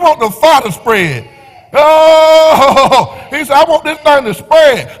the fire to spread, he said, I want this thing to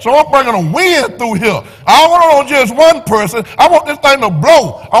spread, so I'm bringing a wind through here. I don't want it on just one person. I want this thing to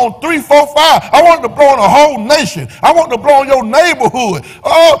blow on 3, 4, 5. I want it to blow on the whole nation. I want it to blow on your neighborhood.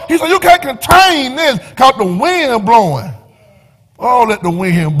 Oh, he said, you can't contain this because the wind blowing. Oh, let the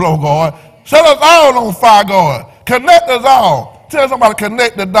wind blow, God. Set us all on fire, God. Connect us all. Tell somebody,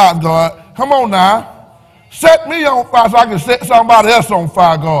 connect the dots, God. Come on now. Set me on fire so I can set somebody else on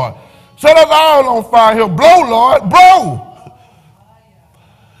fire, God. Set us all on fire here. Blow, Lord. Blow.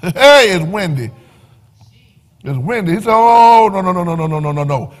 Hey, it's windy. It's windy. He said, oh,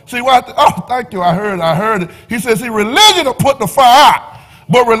 no. See what? Oh, thank you. I heard it. He says, see, religion will put the fire out,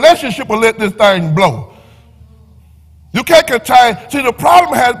 but relationship will let this thing blow. You can't contain. See, the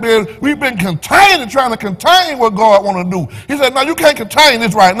problem has been we've been contained and trying to contain what God want to do. He said, no, you can't contain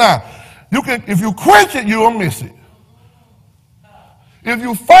this right now. You can, if you quench it, you'll miss it. If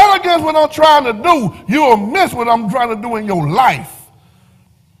you fight against what I'm trying to do, you'll miss what I'm trying to do in your life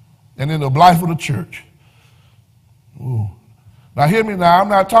and in the life of the church. Ooh. Now, hear me now. I'm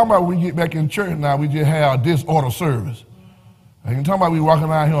not talking about when we get back in church now, we just have a disorder service. I ain't talking about we walking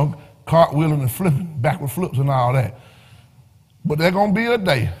around here cartwheeling and flipping, backward flips and all that. But there's going to be a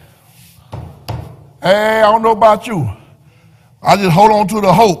day. Hey, I don't know about you. I just hold on to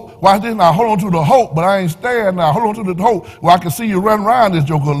the hope. Watch this now. Hold on to the hope, but I ain't staying now. Hold on to the hope. Well, I can see you run around this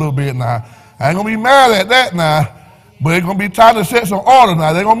joker a little bit now. I ain't going to be mad at that now. But it's going to be time to set some order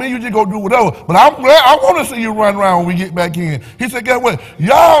now. They're going to mean you just go do whatever. But I'm glad, I want to see you run around when we get back in. He said, guess what?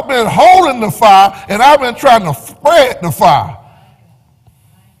 Y'all been holding the fire, and I've been trying to spread the fire.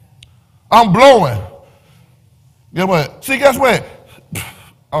 I'm blowing. Guess what? See, guess what?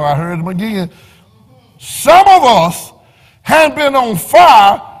 Oh, I heard him again. Some of us hadn't been on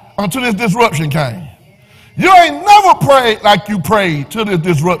fire until this disruption came. You ain't never prayed like you prayed till this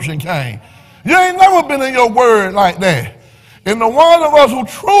disruption came. You ain't never been in your word like that. And the one of us who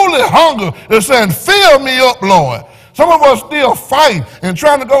truly hunger is saying, fill me up, Lord. Some of us still fighting and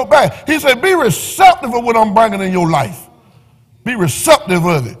trying to go back. He said, be receptive of what I'm bringing in your life. Be receptive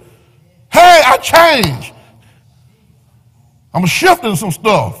of it. Hey, I changed. I'm shifting some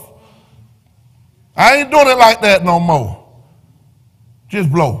stuff. I ain't doing it like that no more.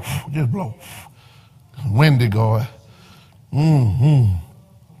 Just blow. Just blow. Windy, God.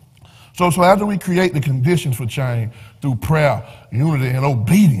 So after we create the conditions for change through prayer, unity, and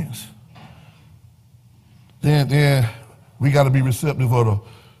obedience, then we got to be receptive of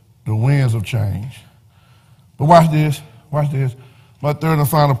the winds of change. But watch this. My third and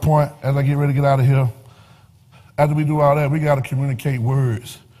final point as I get ready to get out of here. After we do all that, we got to communicate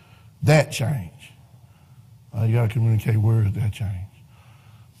words that change. You got to communicate words that change.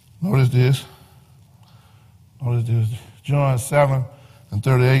 Notice this. John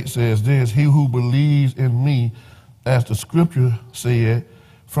 7:38 says this, he who believes in me, as the scripture said,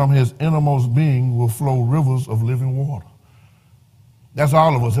 from his innermost being will flow rivers of living water. That's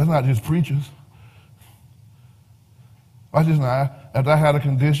all of us. That's not just preachers. Watch this now. After I have the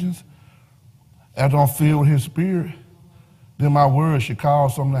conditions, after I'm filled with his spirit, then my words should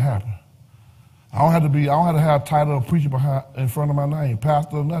cause something to happen. I don't have to have a title of preacher in front of my name,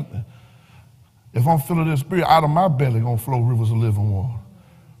 pastor or nothing. If I'm filled with his spirit, out of my belly going to flow rivers of living water.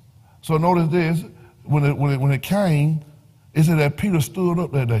 So notice this, when it came, it said that Peter stood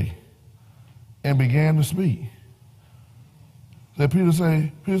up that day and began to speak. Peter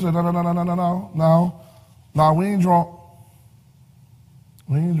said, no, we ain't drunk.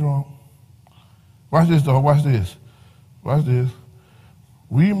 We ain't drunk. Watch this, though. Watch this.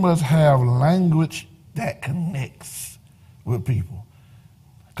 We must have language that connects with people.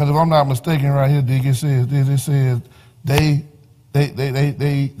 Because if I'm not mistaken right here, Dick, it says this. It says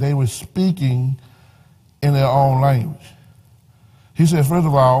they were speaking in their own language. He said, first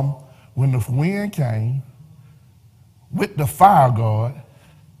of all, when the wind came with the fire god,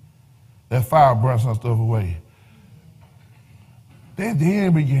 that fire burned some stuff away. They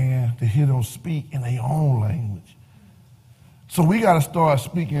then began to hear them speak in their own language. So we got to start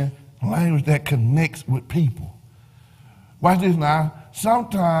speaking language that connects with people. Watch this now.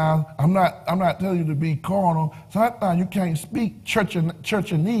 Sometimes, I'm not telling you to be carnal. Sometimes you can't speak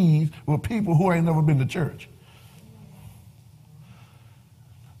churchanese with people who ain't never been to church.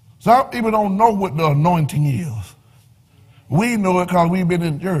 Some people don't know what the anointing is. We know it because we've been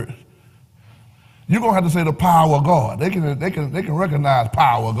in church. You're going to have to say the power of God. They can recognize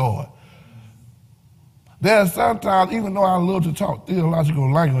power of God. There's sometimes, even though I love to talk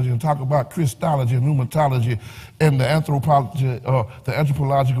theological language and talk about Christology and pneumatology and the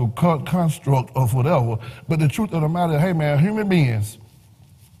anthropological construct of whatever, but the truth of the matter is, hey man, human beings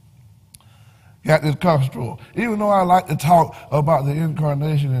got this construct. Even though I like to talk about the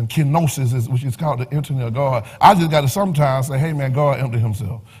incarnation and kenosis, which is called the entering of God, I just got to sometimes say, hey man, God emptied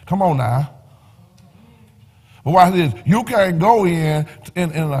himself. Come on now. But watch this. You can't go in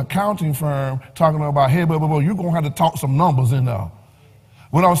an accounting firm talking about, hey, you're going to have to talk some numbers in there.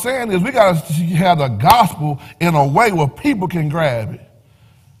 What I'm saying is we got to have the gospel in a way where people can grab it.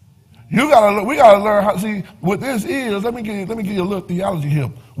 We got to learn how to see what this is. Let me give you a little theology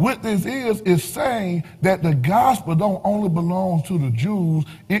here. What this is saying that the gospel don't only belong to the Jews,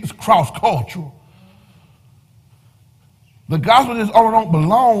 it's cross-cultural. The gospel just only don't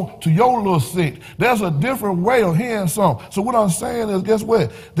belong to your little sect. There's a different way of hearing something. So what I'm saying is, guess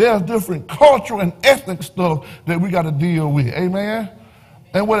what? There's different cultural and ethnic stuff that we got to deal with. Amen?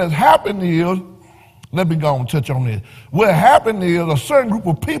 And what has happened is, let me go and touch on this. What happened is a certain group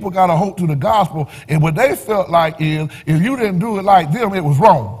of people got a hold to the gospel, and what they felt like is, if you didn't do it like them, it was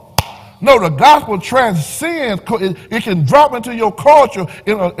wrong. No, the gospel transcends. It can drop into your culture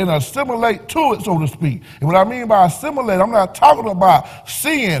and assimilate to it, so to speak. And what I mean by assimilate, I'm not talking about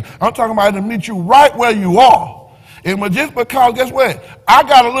sin. I'm talking about to meet you right where you are. And just because, guess what? I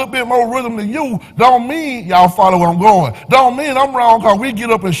got a little bit more rhythm than you, don't mean y'all follow where I'm going. Don't mean I'm wrong because we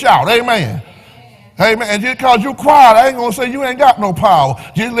get up and shout. Amen. Amen. And just because you quiet, I ain't going to say you ain't got no power.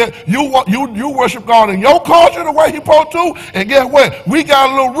 Just let you worship God in your culture the way you supposed to. And guess what? We got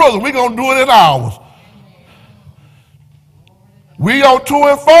a little rhythm. We going to do it in ours. We on 2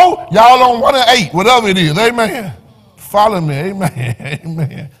 and 4. Y'all on 1 and 8. Whatever it is. Amen. Follow me. Amen.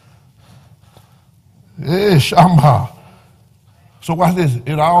 Amen. Yeah, Shamba. So watch this.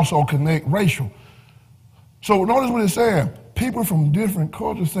 It also connect racial. So notice what it's saying. People from different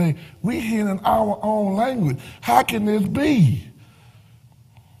cultures say, we hear in our own language. How can this be?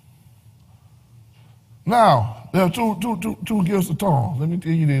 Now, there are two gifts of tongues. Let me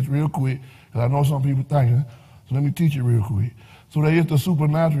tell you this real quick, because I know some people thinking, so let me teach you real quick. So there is the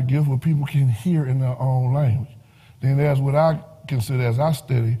supernatural gift where people can hear in their own language. Then there's what I consider, as I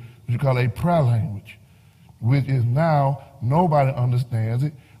study, what you call a prayer language, which is now nobody understands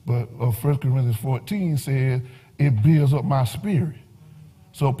it, but 1 Corinthians 14 says, it builds up my spirit.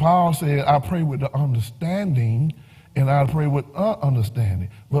 So Paul said, I pray with the understanding and I pray with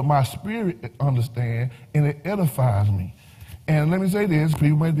understanding. But my spirit understands and it edifies me. And let me say this,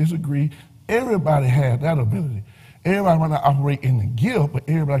 people may disagree. Everybody has that ability. Everybody might not operate in the gift, but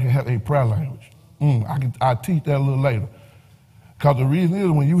everybody can have a prayer language. I'll teach that a little later. Because the reason is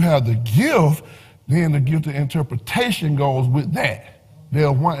when you have the gift, then the gift of interpretation goes with that. They're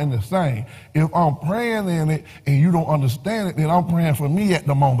one and the same. If I'm praying in it and you don't understand it, then I'm praying for me at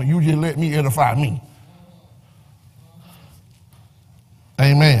the moment. You just let me edify me.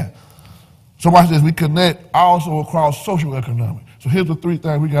 Amen. So watch this. We connect also across social economic. So here's the 3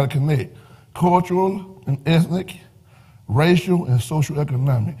 things we got to connect. Cultural and ethnic, racial and social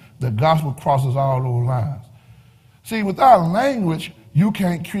economic. The gospel crosses all those lines. See, without language, you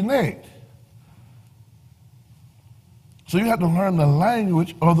can't connect. So you have to learn the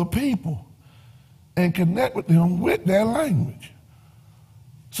language of the people and connect with them with their language.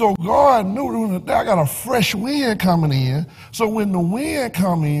 So God knew that I got a fresh wind coming in. So when the wind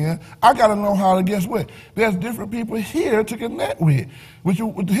come in, I got to know how to, guess what? There's different people here to connect with.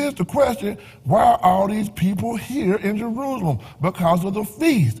 Here's the question, why are all these people here in Jerusalem? Because of the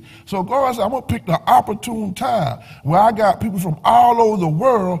feast. So God said, I'm going to pick the opportune time where I got people from all over the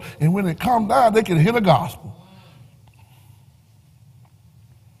world, and when it comes down, they can hear the gospel.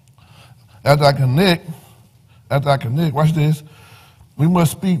 As I connect, watch this, we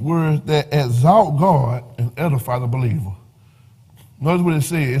must speak words that exalt God and edify the believer. Notice what it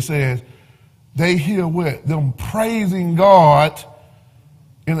says. It says, they hear what? Them praising God,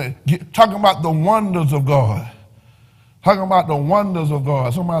 talking about the wonders of God. Talking about the wonders of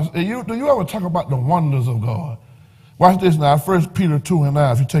God. Somebody, do you ever talk about the wonders of God? Watch this now, 1 Peter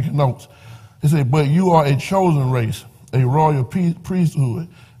 2:9, if you're taking notes. It says, but you are a chosen race, a royal priesthood,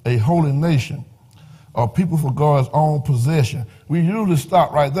 a holy nation, a people for God's own possession. We usually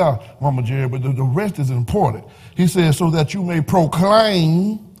stop right there, Mama Jerry, but the rest is important. He says, so that you may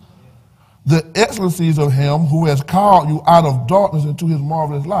proclaim the excellencies of him who has called you out of darkness into his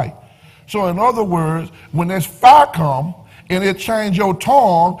marvelous light. So in other words, when this fire come and it change your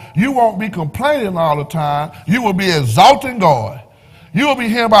tongue, you won't be complaining all the time. You will be exalting God. You will be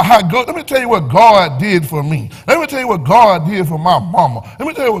hearing about how good. Let me tell you what God did for me. Let me tell you what God did for my mama. Let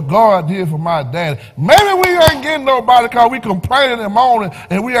me tell you what God did for my dad. Maybe we ain't getting nobody because we complaining and moaning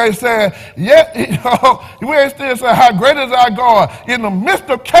and we ain't saying, yet, we ain't still saying how great is our God. In the midst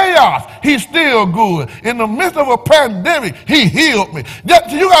of chaos, he's still good. In the midst of a pandemic, he healed me. You got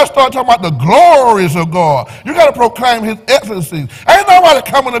to start talking about the glories of God. You got to proclaim his excellencies. Ain't nobody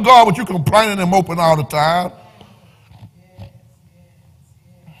coming to God with you complaining and moping all the time.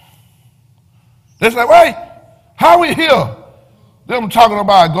 They say, wait, how we here? Them talking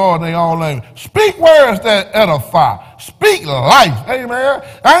about God in their own language. Speak words that edify. Speak life. Amen.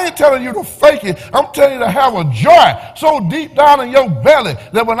 I ain't telling you to fake it. I'm telling you to have a joy so deep down in your belly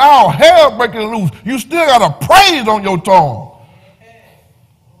that when all hell breaking loose, you still got a praise on your tongue.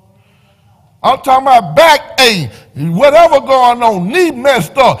 I'm talking about backache, whatever going on, knee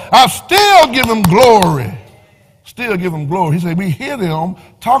messed up. I still give him glory. Still give him glory. He said, we hear them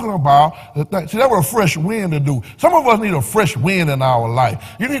talking about the thing. See, that's what a fresh wind to do. Some of us need a fresh wind in our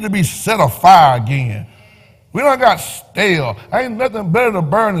life. You need to be set afire again. We don't got stale. Ain't nothing better to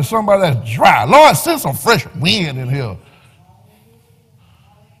burn than somebody that's dry. Lord, send some fresh wind in here.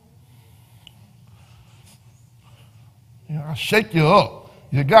 You know, I shake you up.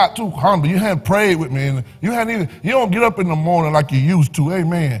 You got too hungry. You hadn't prayed with me. And you don't get up in the morning like you used to.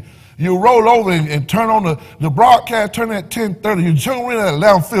 Amen. You roll over and turn on the broadcast, turn at 10:30. You tune in at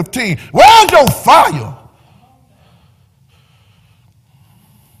 11:15. Where's your fire?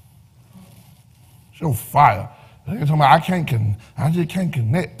 It's your fire. I just can't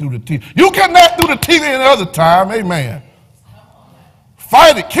connect through the TV. You connect through the TV any other time. Amen.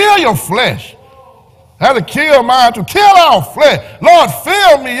 Fight it. Kill your flesh. Had to kill mine to kill our flesh. Lord,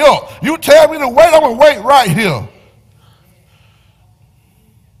 fill me up. You tell me to wait, I'm going to wait right here.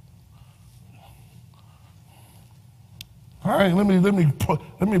 All right, let me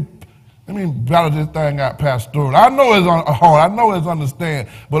battle this thing out pastoral. I know it's hard. I know it's understand.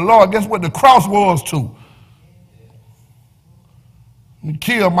 But Lord, guess what the cross was too? You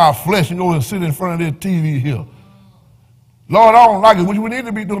kill my flesh and go and sit in front of this TV here. Lord, I don't like it. What we need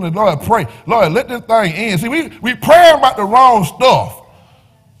to be doing is, Lord, pray. Lord, let this thing end. See, we praying about the wrong stuff.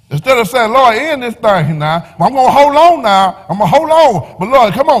 Instead of saying, Lord, end this thing now. I'm going to hold on now. I'm going to hold on. But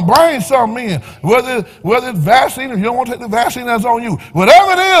Lord, come on, bring something in. Whether it's vaccine, if you don't want to take the vaccine, that's on you.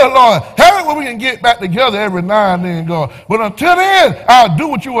 Whatever it is, Lord, have it where we can get back together every now and then, God. But until then, I'll do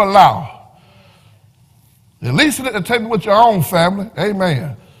what you allow. At least sit at the table with your own family.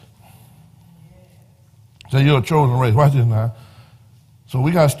 Amen. So you're a chosen race. Watch this now. So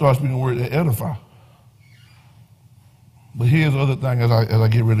we got to start speaking words that edify. But here's the other thing as I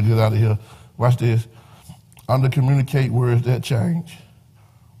get ready to get out of here. Watch this. Under-communicate words that change.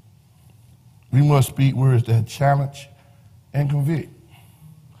 We must speak words that challenge and convict.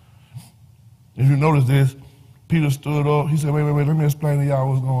 If you notice this, Peter stood up. He said, wait, let me explain to y'all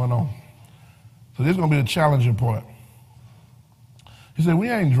what's going on. So this is going to be the challenging part. He said, we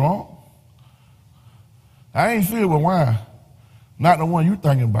ain't drunk. I ain't filled with wine. Not the one you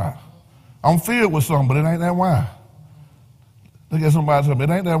thinking about. I'm filled with something, but it ain't that wine. Look at somebody tell me, it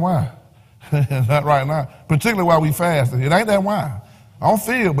ain't that wine. Not right now. Particularly while we fasting. It ain't that wine. I don't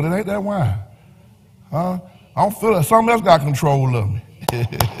feel, but it ain't that wine. Huh? I don't feel it. Something else got control of me.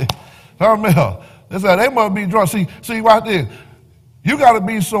 Something else. They must be drunk. See, right there. You got to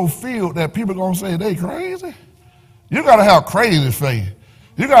be so filled that people going to say they crazy. You got to have crazy faith.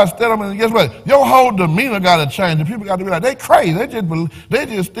 You got to stand up and guess what? Your whole demeanor got to change. The people got to be like, they crazy. They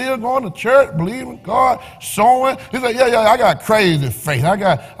just still going to church, believing God, sowing. He said, yeah, I got crazy faith. I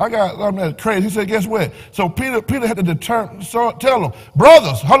got crazy. He said, guess what? So Peter had to tell them,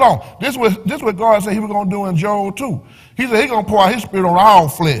 brothers, hold on. This what God said he was going to do in Joel 2. He said he's going to pour out his spirit on all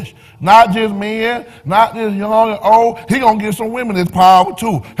flesh. Not just men, not just young and old. He's going to give some women his power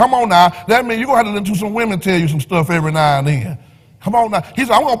too. Come on now. That means you're going to have to listen to some women tell you some stuff every now and then. Come on now. He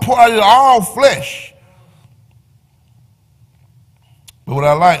said, I'm going to pour out all flesh. But what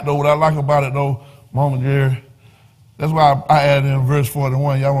I like about it though, Mama Jerry, that's why I added in verse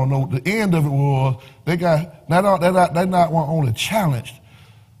 41. Y'all want to know the end of it was they not only challenged.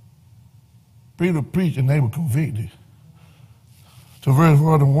 Peter preached and they were convicted. So verse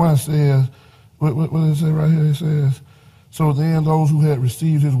 41 says, what does it say right here? It says, so then those who had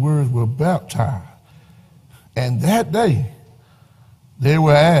received his words were baptized. And that day, they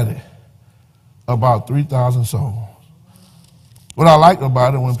were added about 3,000 souls. What I liked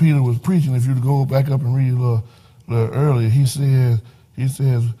about it when Peter was preaching, if you go back up and read a little earlier, he says,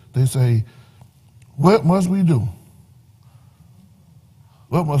 they say, what must we do?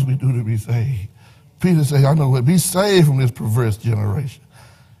 What must we do to be saved? Peter said, I know what, be saved from this perverse generation.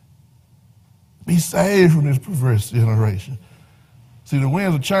 Be saved from this perverse generation. See, the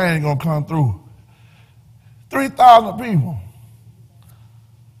winds of change going to come through. 3,000 people.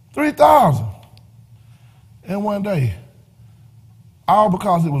 3,000 in one day. All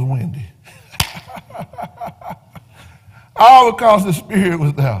because it was windy. All because the Spirit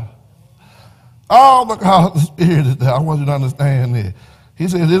was there. All because the Spirit is there. I want you to understand that. He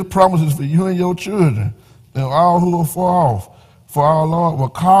said, this promise is for you and your children and all who are far off. For our Lord will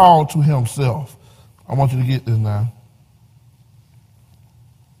call to himself. I want you to get this now.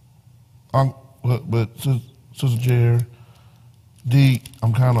 But Sister Jerry, D,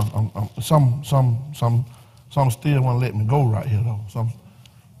 I'm kind of, some still want to let me go right here though.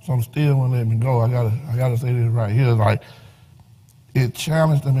 Some still want to let me go. I gotta say this right here. Like, it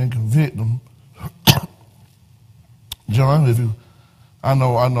challenged them and convicted them. John, if you, I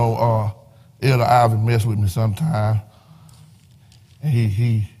know, Elder Ivan mess with me sometime. And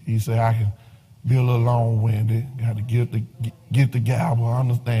he said I can be a little long-winded. Got to get the gavel. I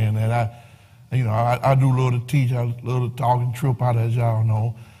understand that. I do love to teach. I love to talk and trip out, as y'all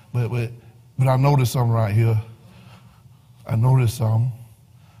know. But I noticed something right here. I noticed something.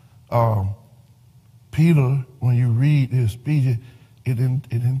 Peter, when you read his speech, it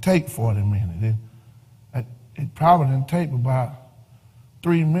didn't take 40 minutes. It probably didn't take about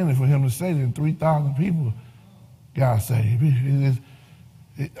 3 minutes for him to say that 3,000 people got saved.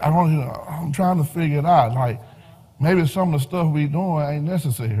 I'm trying to figure it out. Like, maybe some of the stuff we doing ain't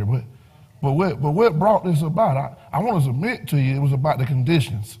necessary, but what brought this about? I want to submit to you it was about the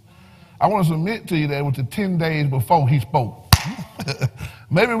conditions. I want to submit to you that it was the 10 days before he spoke.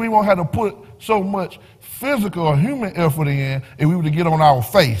 Maybe we won't have to put so much physical or human effort in if we were to get on our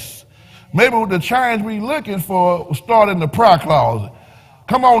face. Maybe the change we looking for will start in the prayer closet.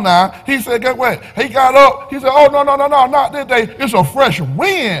 Come on now. He said, get what? He got up. He said, oh, no, not this day. It's a fresh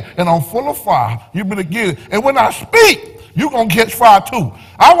wind, and I'm full of fire. You better get it. And when I speak, you're going to catch fire too.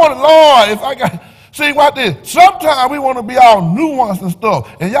 I want to, Lord, if I got, see what this? Sometimes we want to be all nuanced and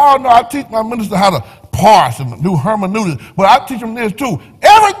stuff. And y'all know I teach my minister how to parse and do hermeneutics. But I teach them this too.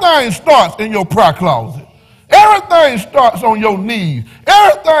 Everything starts in your prayer closet. Everything starts on your knees.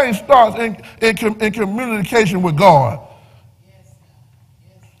 Everything starts in communication with God.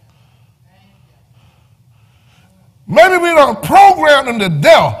 Maybe we done programmed him to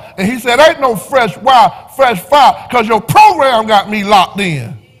death. And he said, ain't no fresh fire, because your program got me locked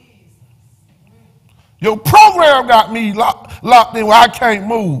in. Your program got me locked in where I can't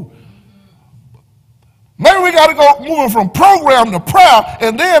move. Maybe we got to go moving from program to prayer,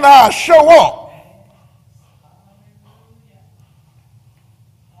 and then I'll show up.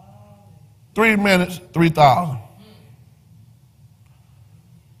 3 minutes, 3,000.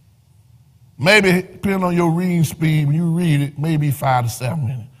 Maybe, depending on your reading speed, when you read it, maybe 5 to 7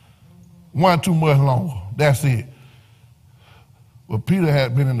 minutes. One too much longer. That's it. But Peter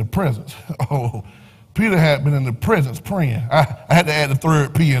had been in the presence. Oh, Peter had been in the presence praying. I had to add the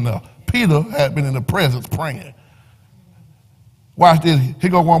third P in there. Peter had been in the presence praying. Watch this.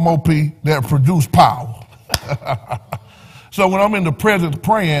 Here go one more P that produced power. So when I'm in the presence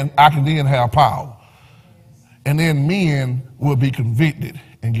praying, I can then have power. And then men will be convicted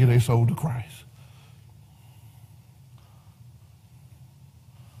and give their soul to Christ.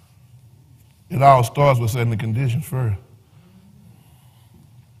 It all starts with setting the conditions first.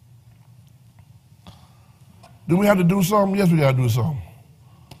 Do we have to do something? Yes, we got to do something.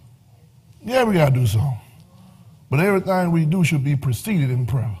 Yeah, we got to do something. But everything we do should be preceded in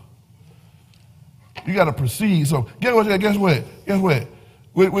prayer. You got to proceed. So guess what?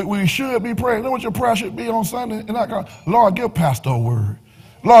 We should be praying. You know what your prayer should be on Sunday? And I go, Lord, give Pastor a word.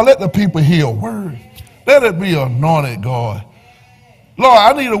 Lord, let the people hear a word. Let it be anointed, God. Lord,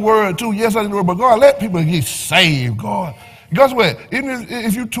 I need a word too. Yes, I need a word. But God, let people get saved, God. Guess what? Even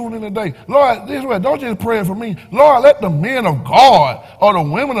if you tune in today, Lord, this way, don't just pray for me. Lord, let the men of God or the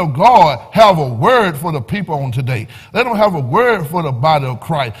women of God have a word for the people on today. Let them have a word for the body of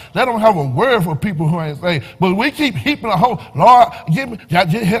Christ. Let them have a word for people who ain't saved. But we keep heaping a whole, Lord, give me, just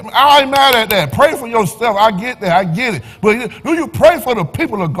help me. I ain't mad at that. Pray for yourself. I get that. I get it. But do you pray for the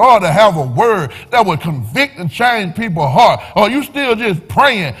people of God to have a word that would convict and change people's heart? Or are you still just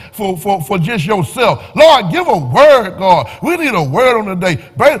praying for just yourself? Lord, give a word, God. We need a word on the day.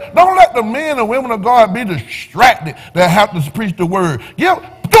 Don't let the men and women of God be distracted that have to preach the word. Do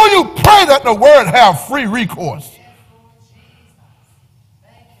you pray that the word have free recourse?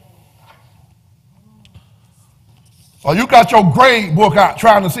 Or you got your grade book out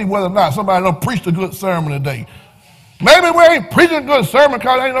trying to see whether or not somebody done preached a good sermon today. Maybe we ain't preaching a good sermon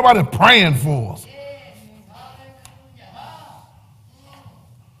because ain't nobody praying for us.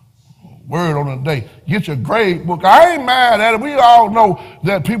 Word on the day. Get your grade book. I ain't mad at it. We all know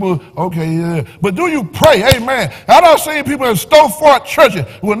that people, okay, yeah. But do you pray? Amen. I done seen people in storefront churches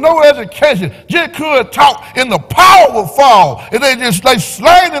with no education just could talk and the power will fall. And they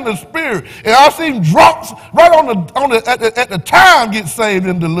slain in the spirit. And I seen drunks right at the time get saved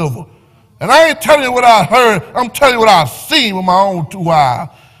and delivered. And I ain't telling you what I heard. I'm telling you what I seen with my own 2 eyes.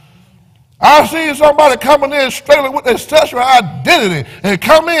 I seen somebody coming in struggling with their sexual identity and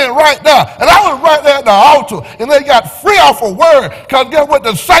come in right there. And I was right there at the altar and they got free off a word because guess what?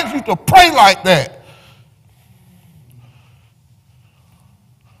 The saints used to pray like that.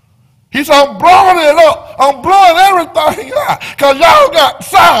 He said, I'm blowing it up. I'm blowing everything out because y'all got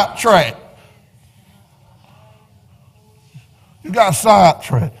sidetracked. You got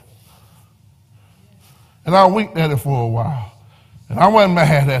sidetracked. And I winked at it for a while. And I wasn't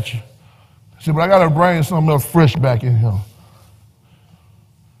mad at you. I said, but I got to bring something else fresh back in here.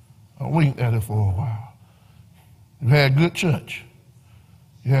 I winked at it for a while. You had good church.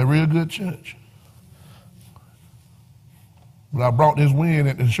 You had real good church. But I brought this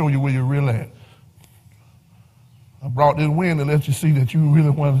wind to show you where you're really at. I brought this wind to let you see that you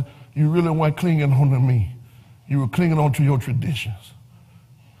really weren't clinging on to me. You were clinging on to your traditions.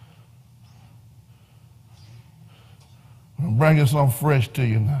 I'm bringing something fresh to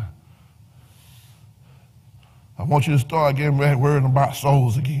you now. I want you to start getting back worrying about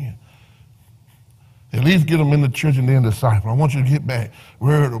souls again. At least get them in the church and then disciple. I want you to get back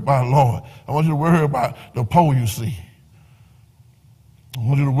worried about Lord. I want you to worry about the poor you see. I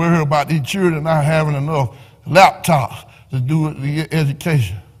want you to worry about these children not having enough laptops to do the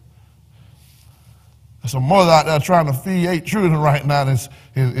education. There's a mother out there trying to feed 8 children right now that's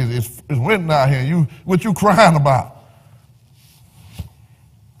winning out here. What you crying about?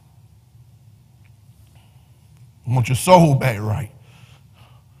 I want your soul back right.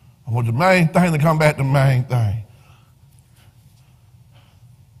 I want the main thing to come back to the main thing.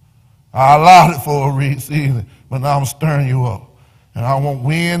 I allowed it for a reason, but now I'm stirring you up. And I want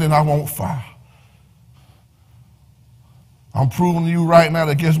wind and I want fire. I'm proving to you right now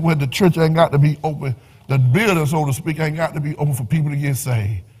that guess what? The church ain't got to be open. The building, so to speak, ain't got to be open for people to get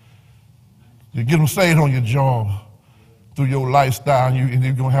saved. You get them saved on your job through your lifestyle, and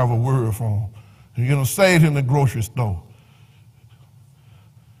you're going to have a word for them. You get them saved in the grocery store.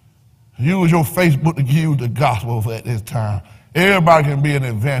 Use your Facebook to give you the gospel at this time. Everybody can be an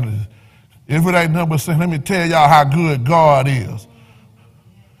evangelist. If it ain't nothing but saying, let me tell y'all how good God is.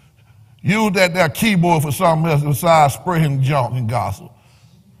 Use that keyboard for something else besides spreading junk and gossip.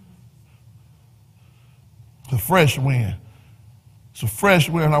 It's a fresh wind. It's a fresh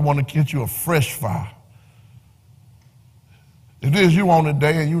wind. I want to get you a fresh fire. If this is you on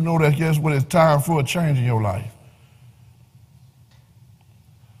today and you know that guess what, it's time for a change in your life.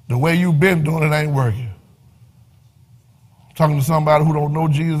 The way you've been doing it ain't working. I'm talking to somebody who don't know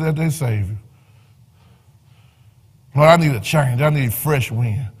Jesus as their Savior. Lord, I need a change. I need fresh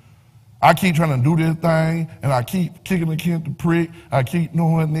wind. I keep trying to do this thing, and I keep kicking against the prick. I keep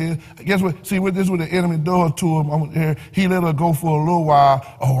doing this. Guess what? See, what the enemy does to him, he let her go for a little while.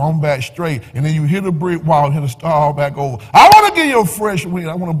 Oh, I'm back straight. And then you hit a brick wall and hit a star back over. I want to give you a fresh wind.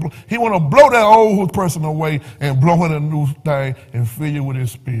 He want to blow that old person away and blow in a new thing and fill you with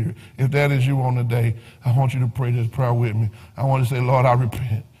his spirit. If that is you on the day, I want you to pray this prayer with me. I want to say, Lord, I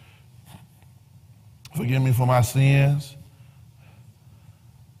repent. Forgive me for my sins.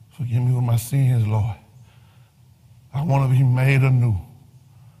 Forgive me for my sins, Lord. I want to be made anew.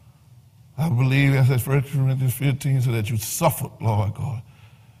 I believe, as 1 Corinthians 15 said, that you suffered, Lord God.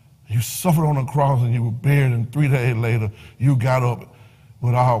 You suffered on the cross and you were buried, and 3 days later you got up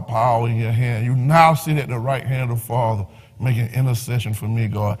with all power in your hand. You now sit at the right hand of the Father, Make an intercession for me,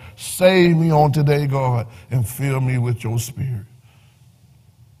 God. Save me on today, God, and fill me with your spirit.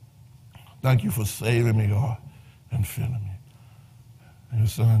 Thank you for saving me, God, and filling me. In your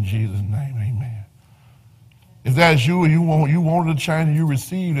son, Jesus' name, amen. If that's you and you wanted to change and you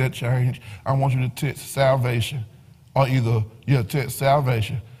received that change, I want you to text salvation. Or either, text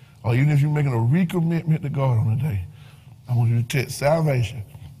salvation. Or even if you're making a recommitment to God on the day, I want you to text salvation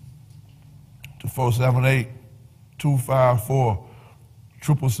to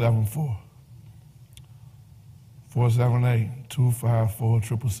 478-254-7774.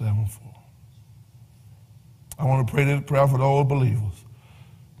 478-254-7774. I want to pray this prayer for all believers.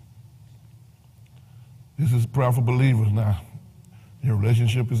 This is a prayer for believers now. Your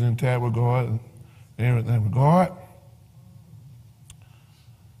relationship is intact with God and everything with God.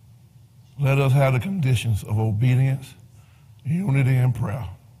 Let us have the conditions of obedience, unity, and prayer.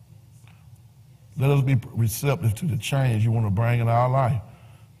 Let us be receptive to the change you want to bring in our life.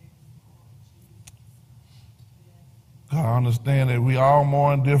 God, I understand that we all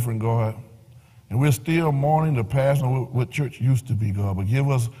mourn different, God. And we're still mourning the past of what church used to be, God. But give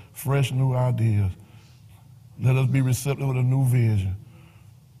us fresh new ideas. Let us be receptive with a new vision.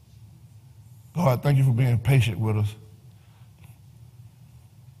 God, thank you for being patient with us.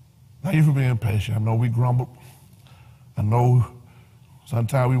 Thank you for being patient. I know we grumble. I know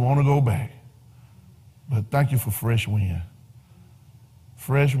sometimes we want to go back. But thank you for fresh wind.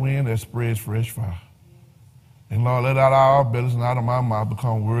 Fresh wind that spreads fresh fire. And Lord, let out our bellies and out of my mouth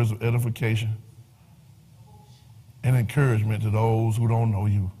become words of edification and encouragement to those who don't know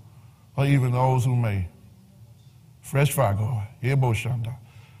you, or even those who may. Fresh fire, God.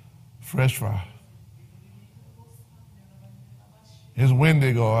 Fresh fire. It's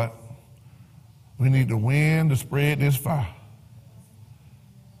windy, God. We need the wind to spread this fire.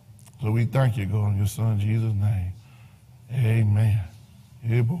 So we thank you, God, in your son Jesus' name. Amen.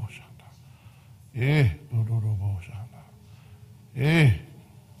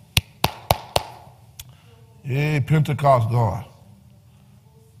 Pentecost, God.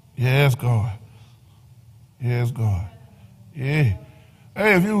 Yes, God. Yes, God. Yeah.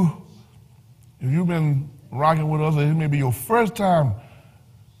 Hey, if you've been rocking with us, it may be your first time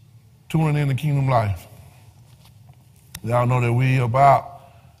tuning in to Kingdom Life. Y'all know that we about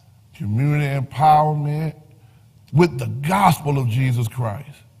community empowerment with the gospel of Jesus Christ.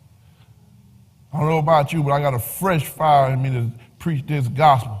 I don't know about you, but I got a fresh fire in me to preach this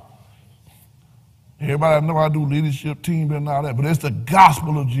gospel. Everybody know I do leadership, team, and all that, but it's the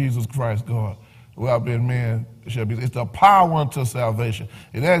gospel of Jesus Christ, God. Well, I've been, man, it's the power unto salvation.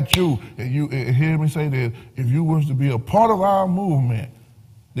 If that's you, and you hear me say that, if you wish to be a part of our movement,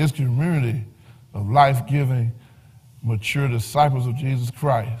 this community of life-giving, mature disciples of Jesus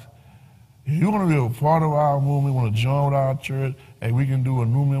Christ, if you want to be a part of our movement, want to join with our church, and we can do a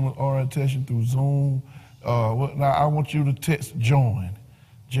new member orientation through Zoom. Now, I want you to text JOIN,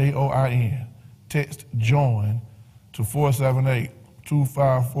 J-O-I-N. Text JOIN to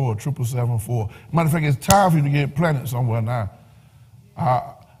 478-254-7774. Matter of fact, it's time for you to get planted somewhere now.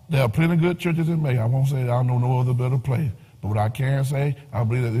 There are plenty of good churches in Macon. I won't say that I know no other better place. But what I can say, I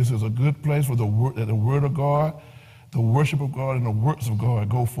believe that this is a good place for the word of God, the worship of God, and the works of God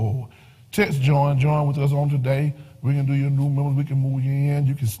go forward. Text join with us on today. We can do your new members. We can move you in.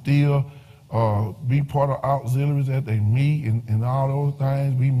 You can still be part of auxiliaries that they meet and all those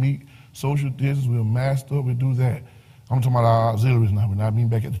things. We meet social distance. We'll master. We do that. I'm talking about our auxiliaries now. We're not being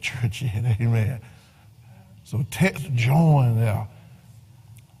back at the church yet. Amen. So text join there.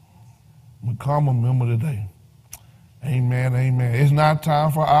 Become a member today. Amen, amen. It's not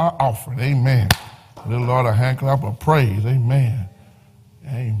time for our offering. Amen. Let the Lord a hand clap of praise. Amen.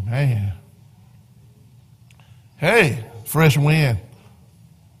 Amen. Hey, fresh wind.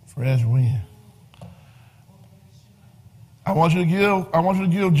 Fresh wind. I want you to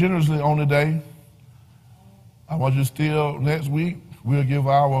give generously on the day. I want you to still, next week, we'll give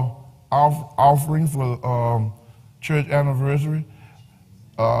our offering for church anniversary.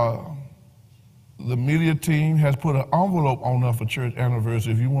 The media team has put an envelope on us for church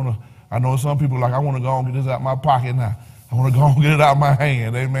anniversary. If you want to, I know some people like, I want to go and get this out of my pocket now. I want to go and get it out of my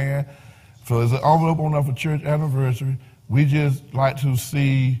hand, amen. So there's an envelope on us for church anniversary. We just like to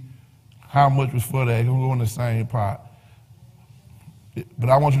see how much was for that. It's going to go in the same pot. But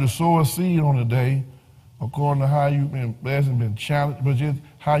I want you to sow a seed on the day according to how you've been blessed and been challenged, but just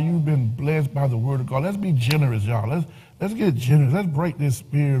how you've been blessed by the word of God. Let's be generous, y'all. Let's get generous. Let's break this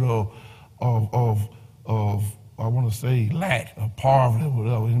spirit of I want to say lack, of poverty, or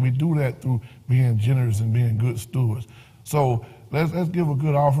whatever. And we do that through being generous and being good stewards. So let's give a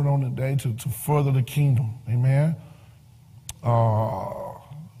good offering on the day to further the kingdom. Amen.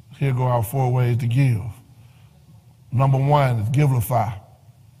 Here go our 4 ways to give. Number 1 is Givelify.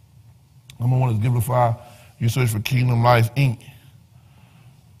 Number 1 is Givelify. You search for Kingdom Life Inc.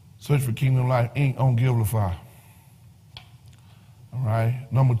 Search for Kingdom Life Inc. on Givelify. All right.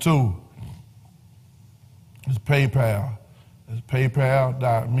 Number 2 is PayPal. It's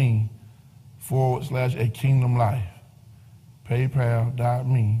paypal.me/a Kingdom Life.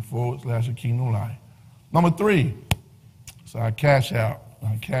 PayPal.me/a Kingdom Life. Number 3, so our cash out.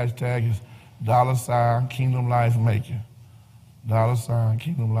 Our cash tag is $ Kingdom Life Making. $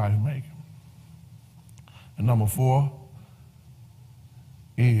 Kingdom Life Making. And number 4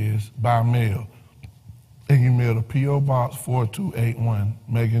 is by mail. And you mail to P.O. Box 4281,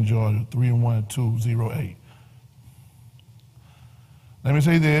 Macon, Georgia 31208. Let me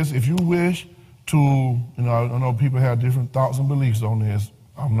say this, if you wish to, I know people have different thoughts and beliefs on this.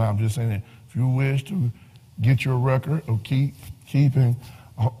 I'm just saying that. If you wish to get your record of keeping,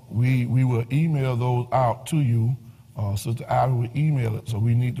 we will email those out to you. Sister Ivy will email it, so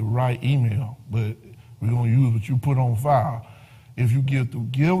we need the right email, but we're going to use what you put on file. If you give through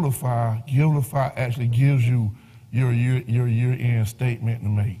Givelify actually gives you your year-end statement to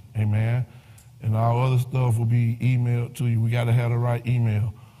make, amen? And all other stuff will be emailed to you. We got to have the right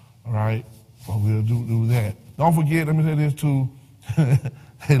email, all right? So we'll do that. Don't forget, let me say this too.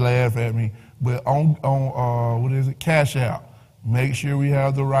 They laugh at me, but on Cash App, make sure we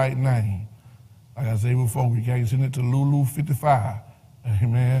have the right name. Like I said before, we can't send it to Lulu55,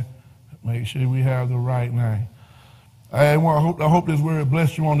 amen? Make sure we have the right name. I hope this word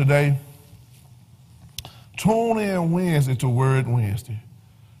blessed you on today. Tune in Wednesday to Word Wednesday.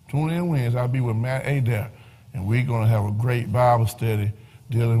 Tune in Wednesday. I'll be with Matt Adair, and we're going to have a great Bible study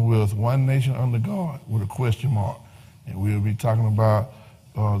dealing with one nation under God with a question mark. And we'll be talking about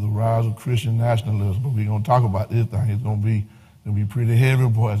the rise of Christian nationalism. But we're going to talk about this thing. It's going to be pretty heavy,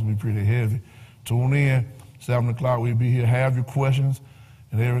 boy. It's going to be pretty heavy. Tune in. 7 o'clock, we'll be here. Have your questions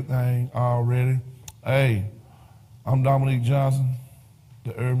and everything all ready. Hey, I'm Dominique Johnson,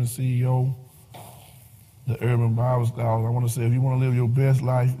 the Urban CEO, the Urban Bible Scholar. I want to say, if you want to live your best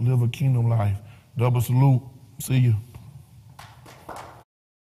life, live a kingdom life. Double salute. See you.